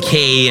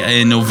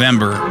 19K in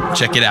November.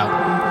 Check it out.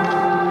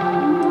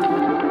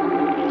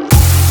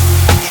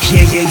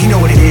 Yeah, you know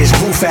what it is.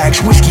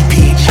 Wolfax, Whiskey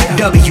Pete,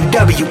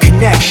 WW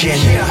Connection.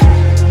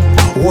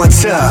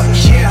 What's up?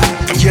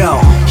 Yo.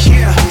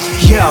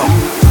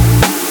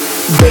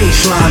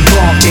 Baseline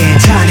bumping,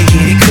 time to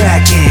get it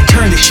cracking.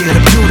 Turn the shit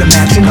up to the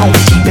max and always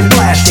keep it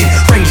blasting.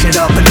 Raise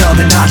it up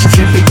another notch and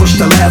simply push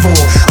the level.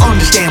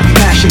 Understand we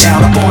mash it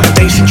out up on the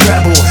bass and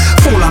treble.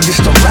 Fool, I'm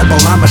just a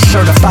rebel, I'm a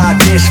certified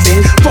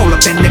misfit. Roll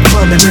up in the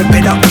club and rip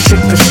it up with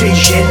sick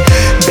precision.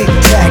 Big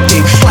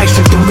tactics,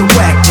 slicing through the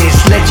whackness.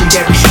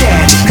 Legendary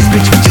status, cause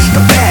bitch we just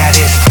the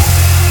baddest.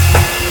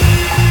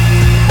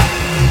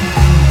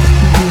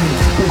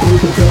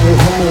 Go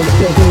home,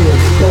 go big,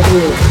 go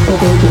big, go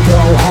big to go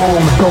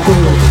home, go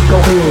big, go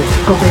big,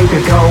 go big to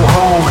go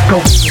home, go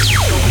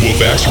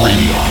Wolfax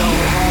Radio.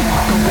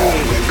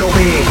 Go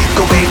big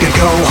to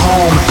go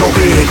home, go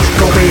big,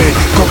 go big,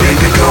 go big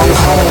to go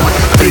home.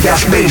 Big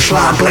ass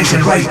baseline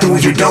blazing right through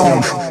your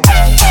dome.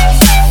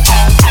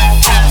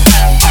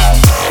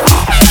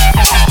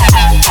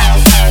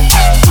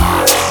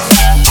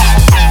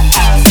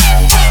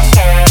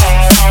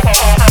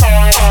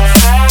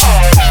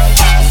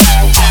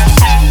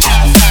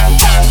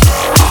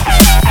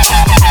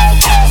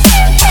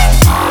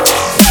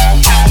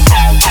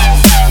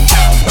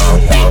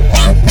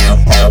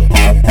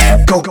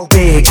 Go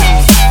big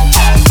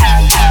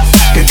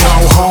to go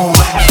home.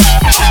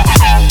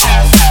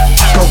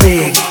 Go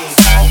big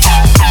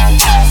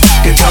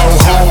to go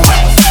home.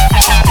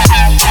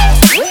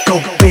 Go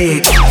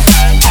big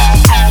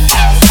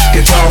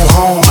to go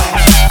home.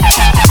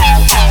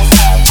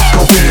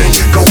 Go big,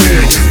 go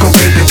big, go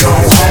big to go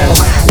home.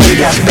 Big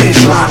ass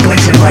baseline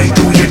blazing right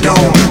through your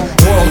dome.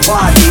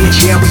 Worldwide,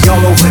 bitch, yeah, we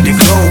all over the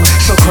globe.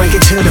 So crank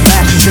it to the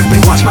max and simply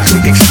watch my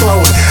clip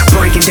explode.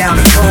 Breaking down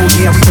the code,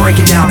 yeah, we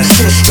breaking down the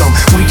system.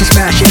 We just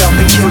smash it up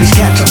and kill these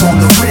cats up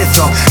on the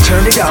rhythm.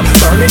 Turn it up,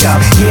 burn it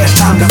up, yeah, it's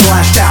time to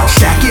blast out.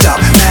 Stack it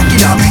up, back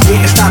it up,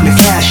 yeah, it's time to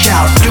cash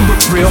out. Do it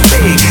real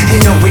big,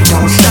 and no, we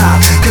don't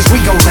stop. Cause we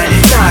gon' let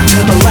it die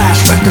till the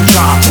last record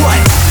drop.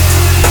 What?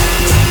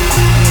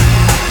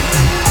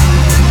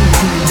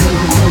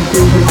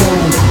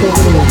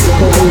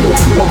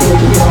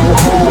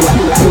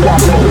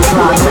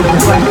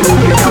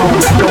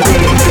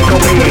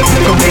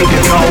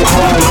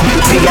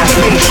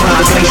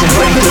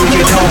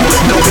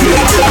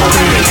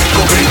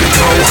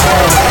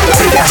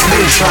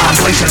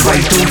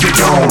 Right through your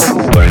dome.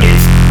 Work it,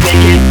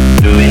 make it,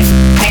 do it,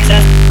 makes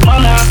us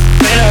harder,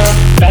 better,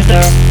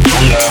 faster,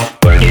 stronger.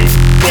 Work it,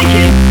 make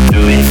it,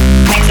 do it,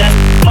 makes us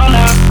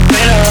harder,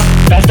 better,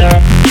 faster,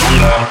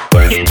 stronger.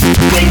 Work it,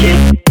 make it,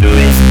 do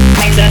it,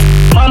 makes us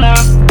harder,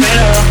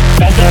 better,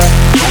 faster,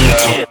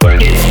 stronger.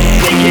 Work it,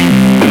 make it,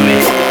 do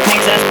it,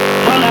 makes us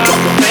harder,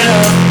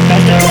 better,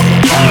 faster,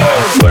 stronger.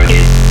 Work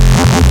it,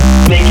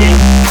 make it,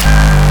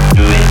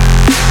 do it,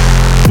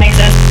 makes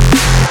us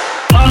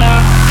harder,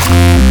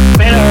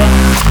 better,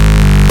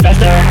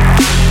 faster,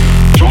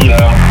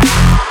 stronger.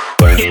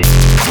 Work it.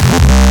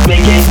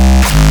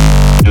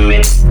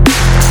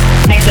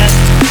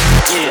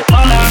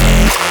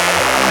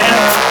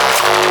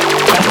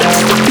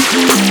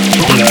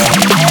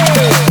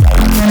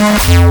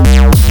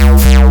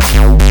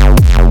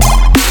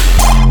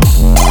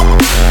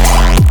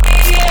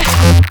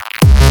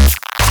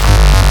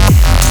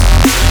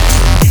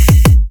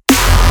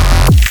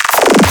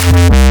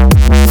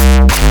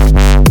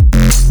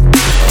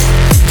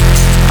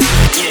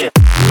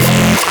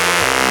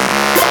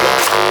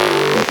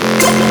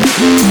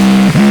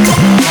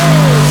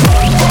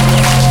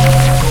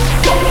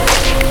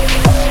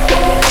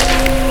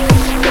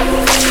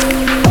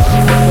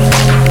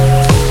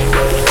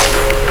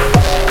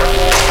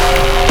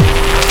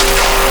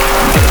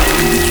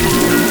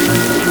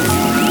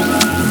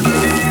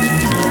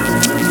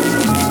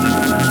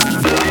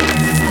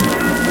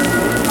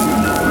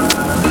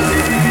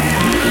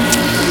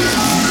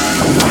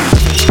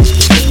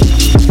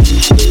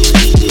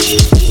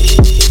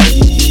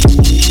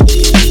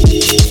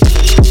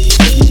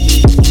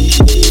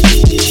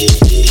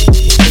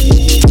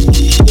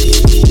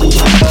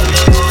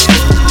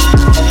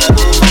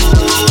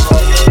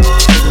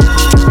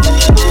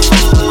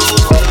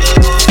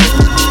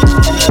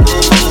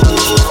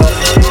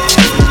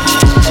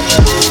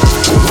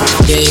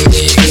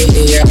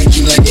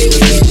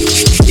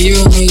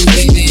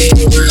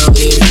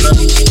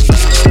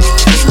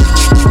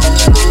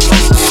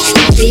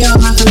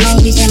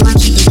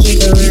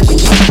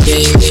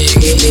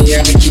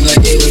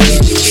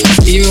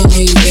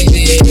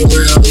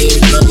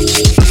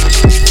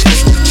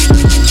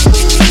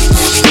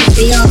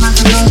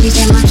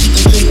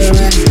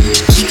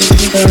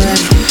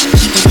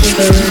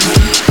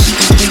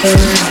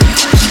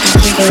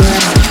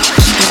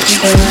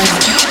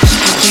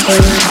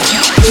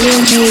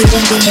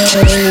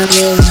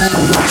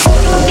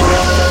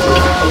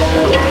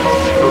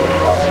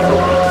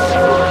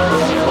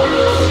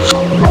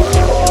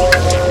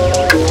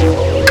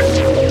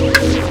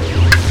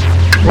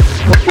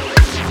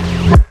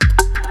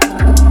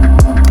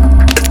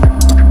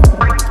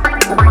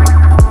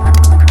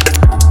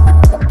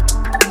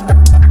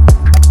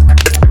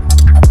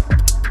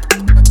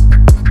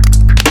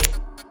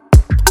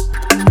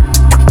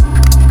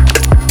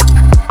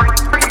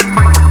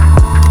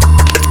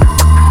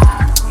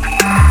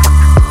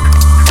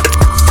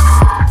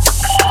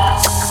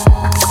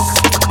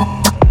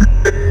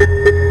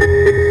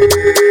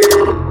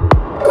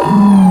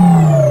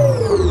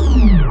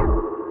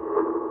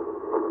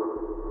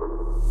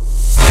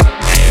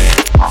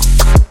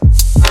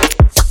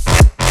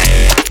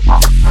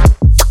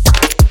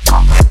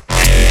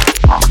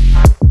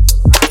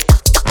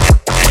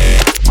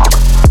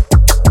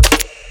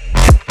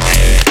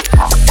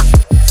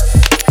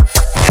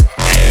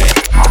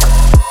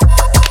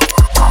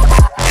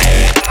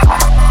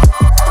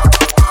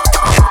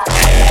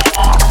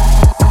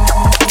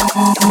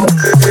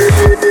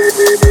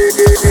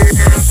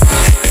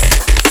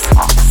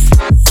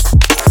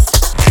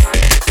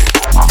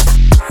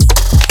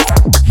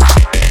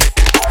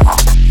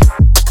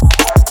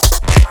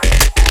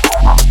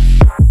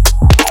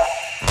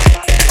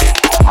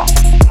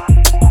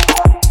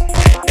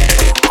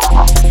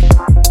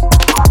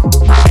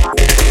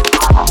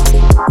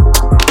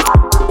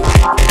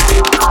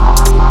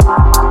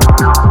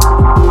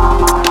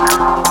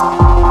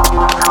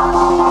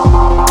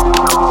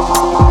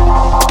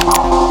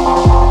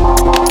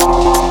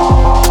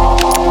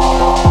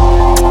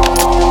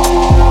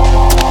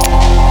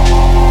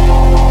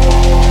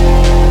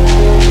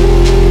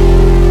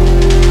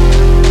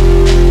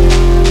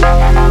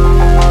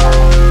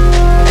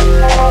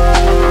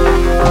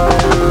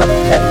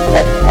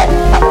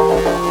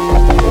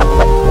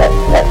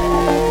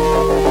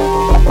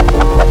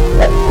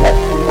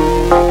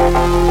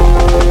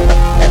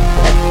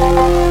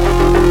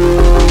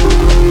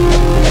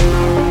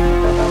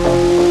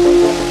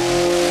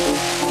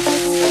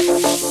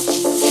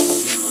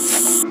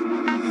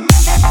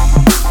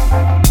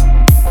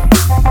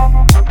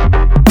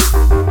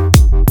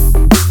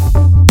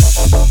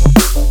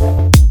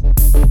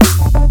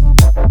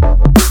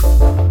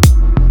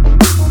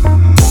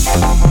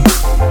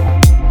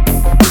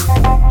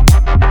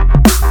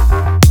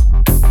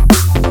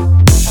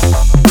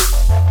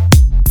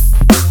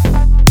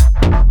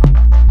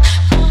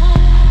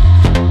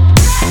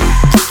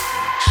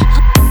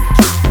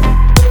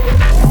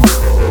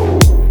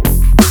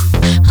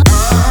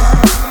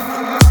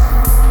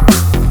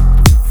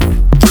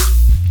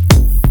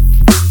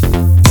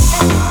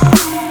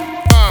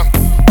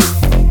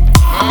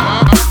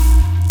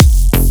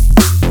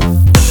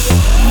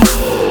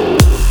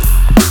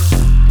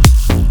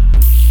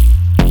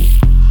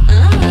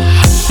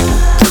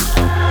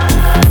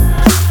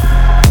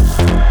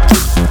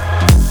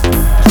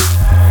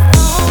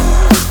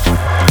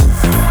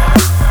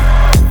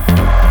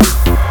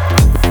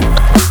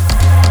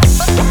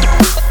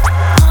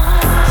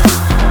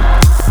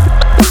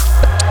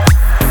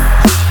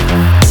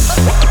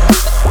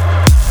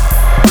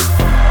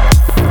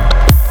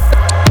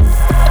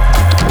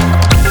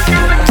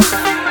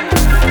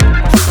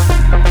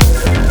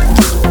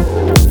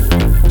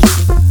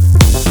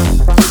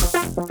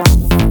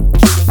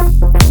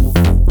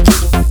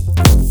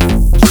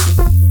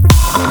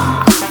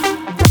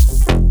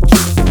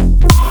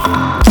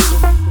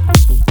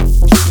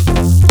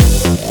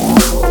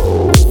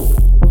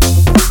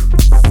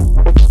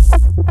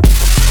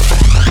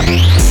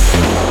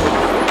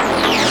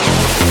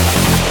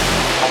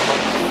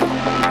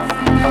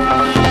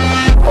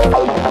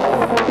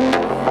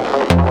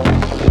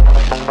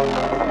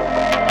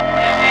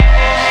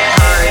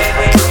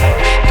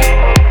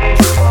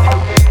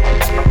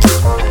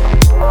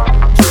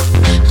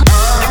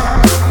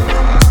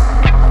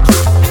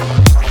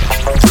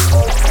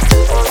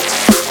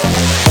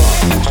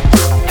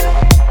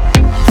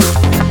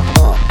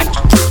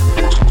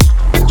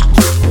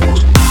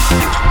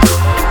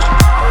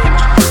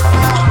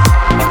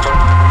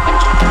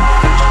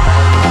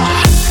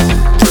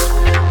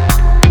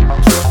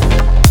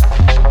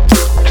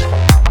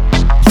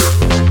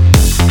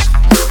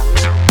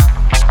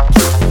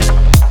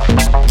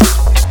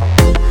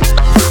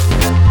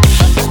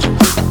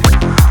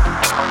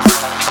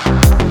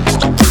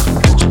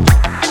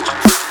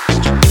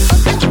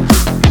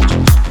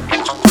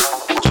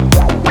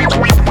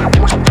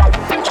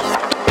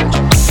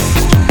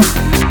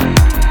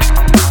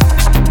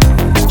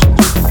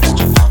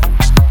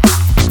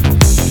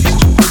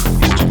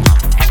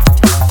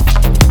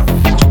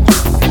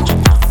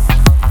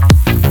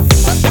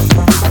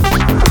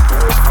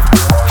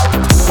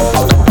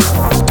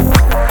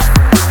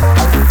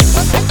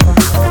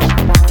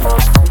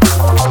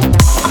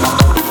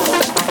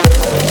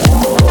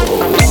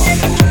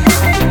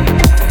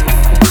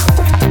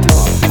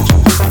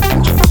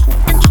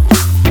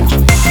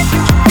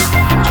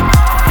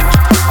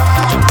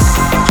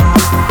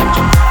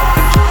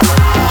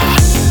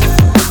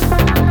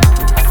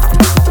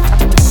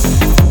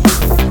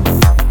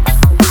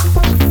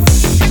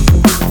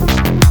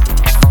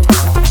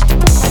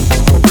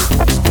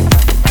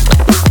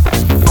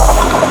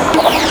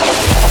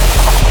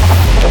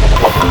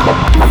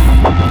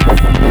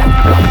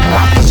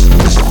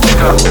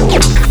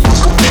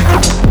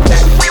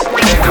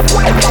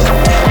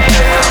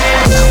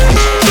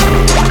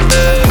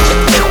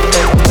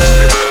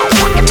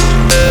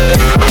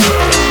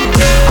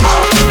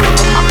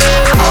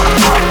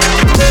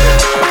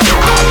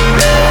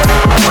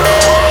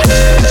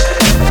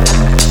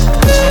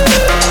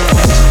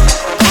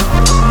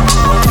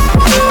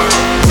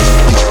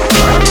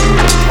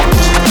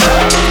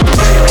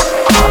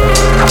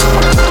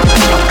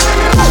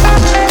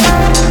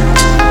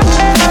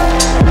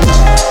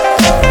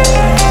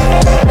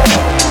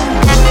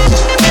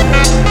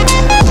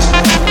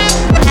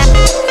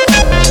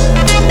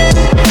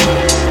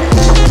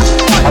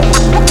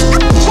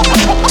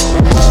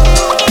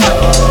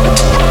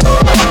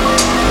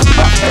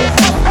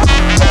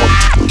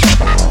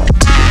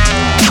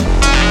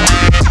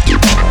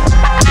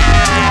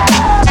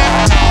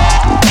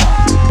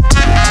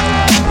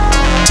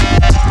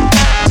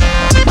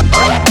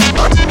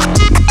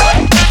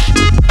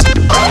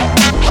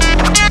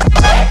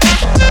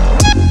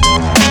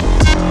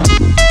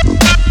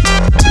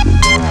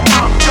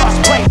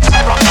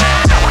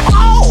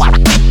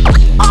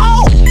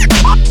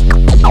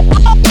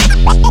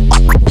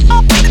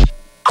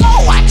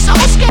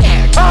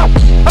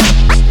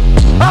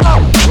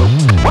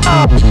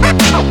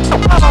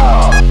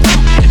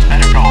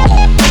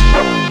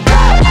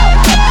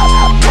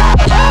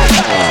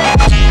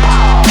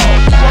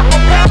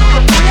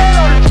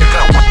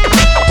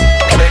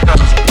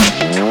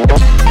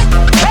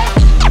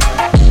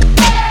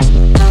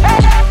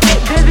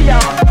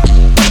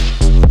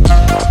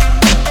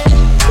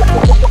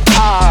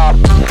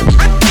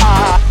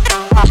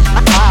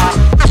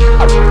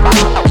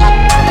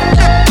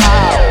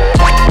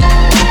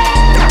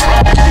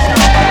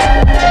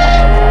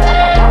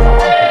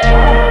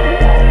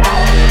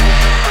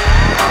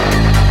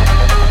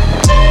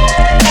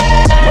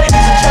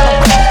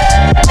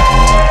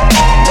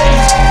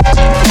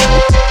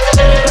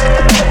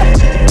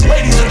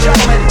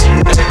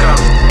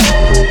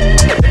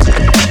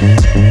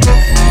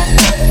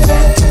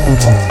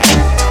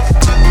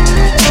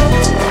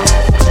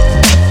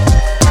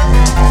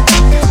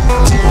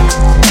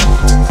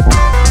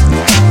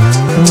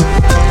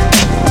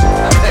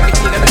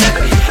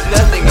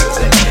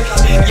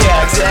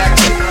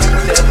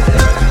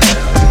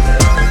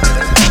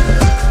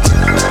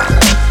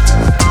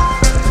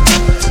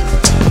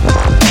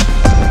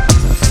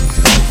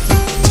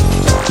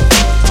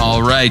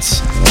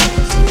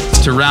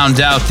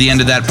 round out the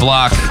end of that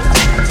block,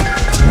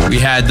 we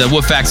had the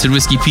Wolfax and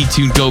Whiskey Pete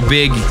tune Go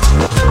Big.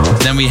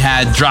 Then we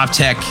had Drop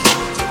Tech,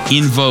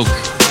 Invoke,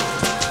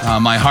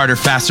 my Harder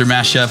Faster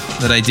mashup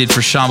that I did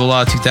for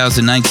Shambhala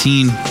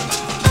 2019.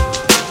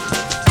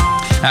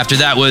 After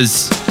that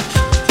was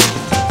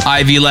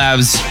Ivy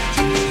Labs,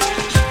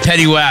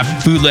 Petty Wap,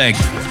 Bootleg.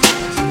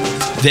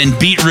 Then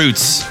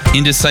Beetroots,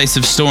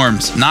 Indecisive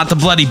Storms. Not the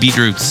bloody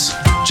Beetroots,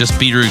 just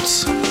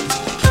Beetroots.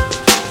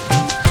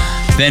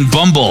 Then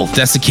Bumble,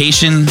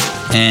 Desiccation,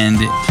 and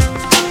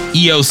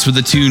Eos with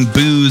the tune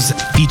Booze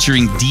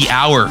featuring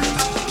D-Hour.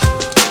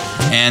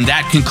 And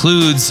that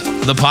concludes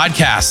the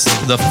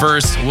podcast, the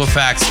first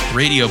Wolfax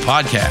Radio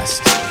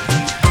podcast.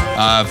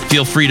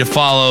 Feel free to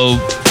follow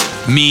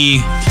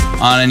me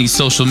on any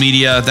social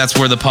media. That's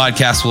where the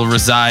podcast will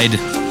reside.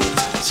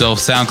 So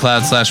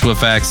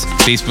SoundCloud/Wolfax,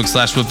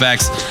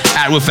 Facebook/Wolfax,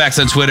 @Wolfax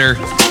on Twitter,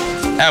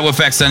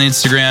 @Wolfax on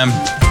Instagram,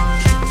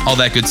 all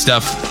that good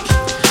stuff.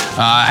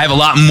 I have a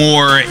lot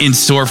more in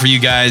store for you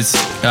guys.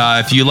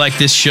 If you like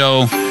this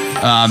show,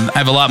 I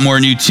have a lot more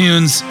new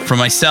tunes from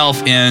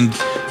myself and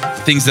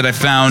things that I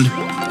found.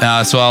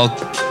 So I'll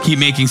keep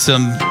making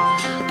some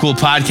cool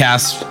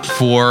podcasts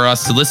for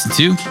us to listen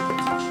to.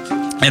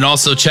 And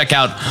also check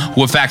out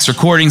Wolfax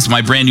Recordings,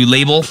 my brand new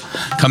label,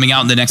 coming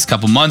out in the next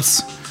couple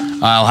months.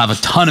 I'll have a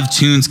ton of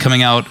tunes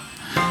coming out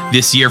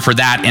this year for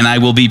that, and I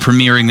will be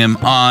premiering them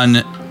on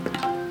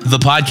the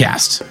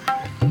podcast.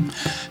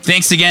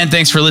 Thanks again.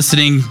 Thanks for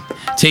listening.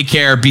 Take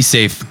care. Be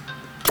safe.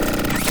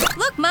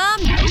 Look, Mom.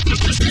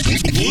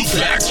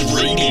 Wolfax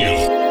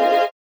Radio.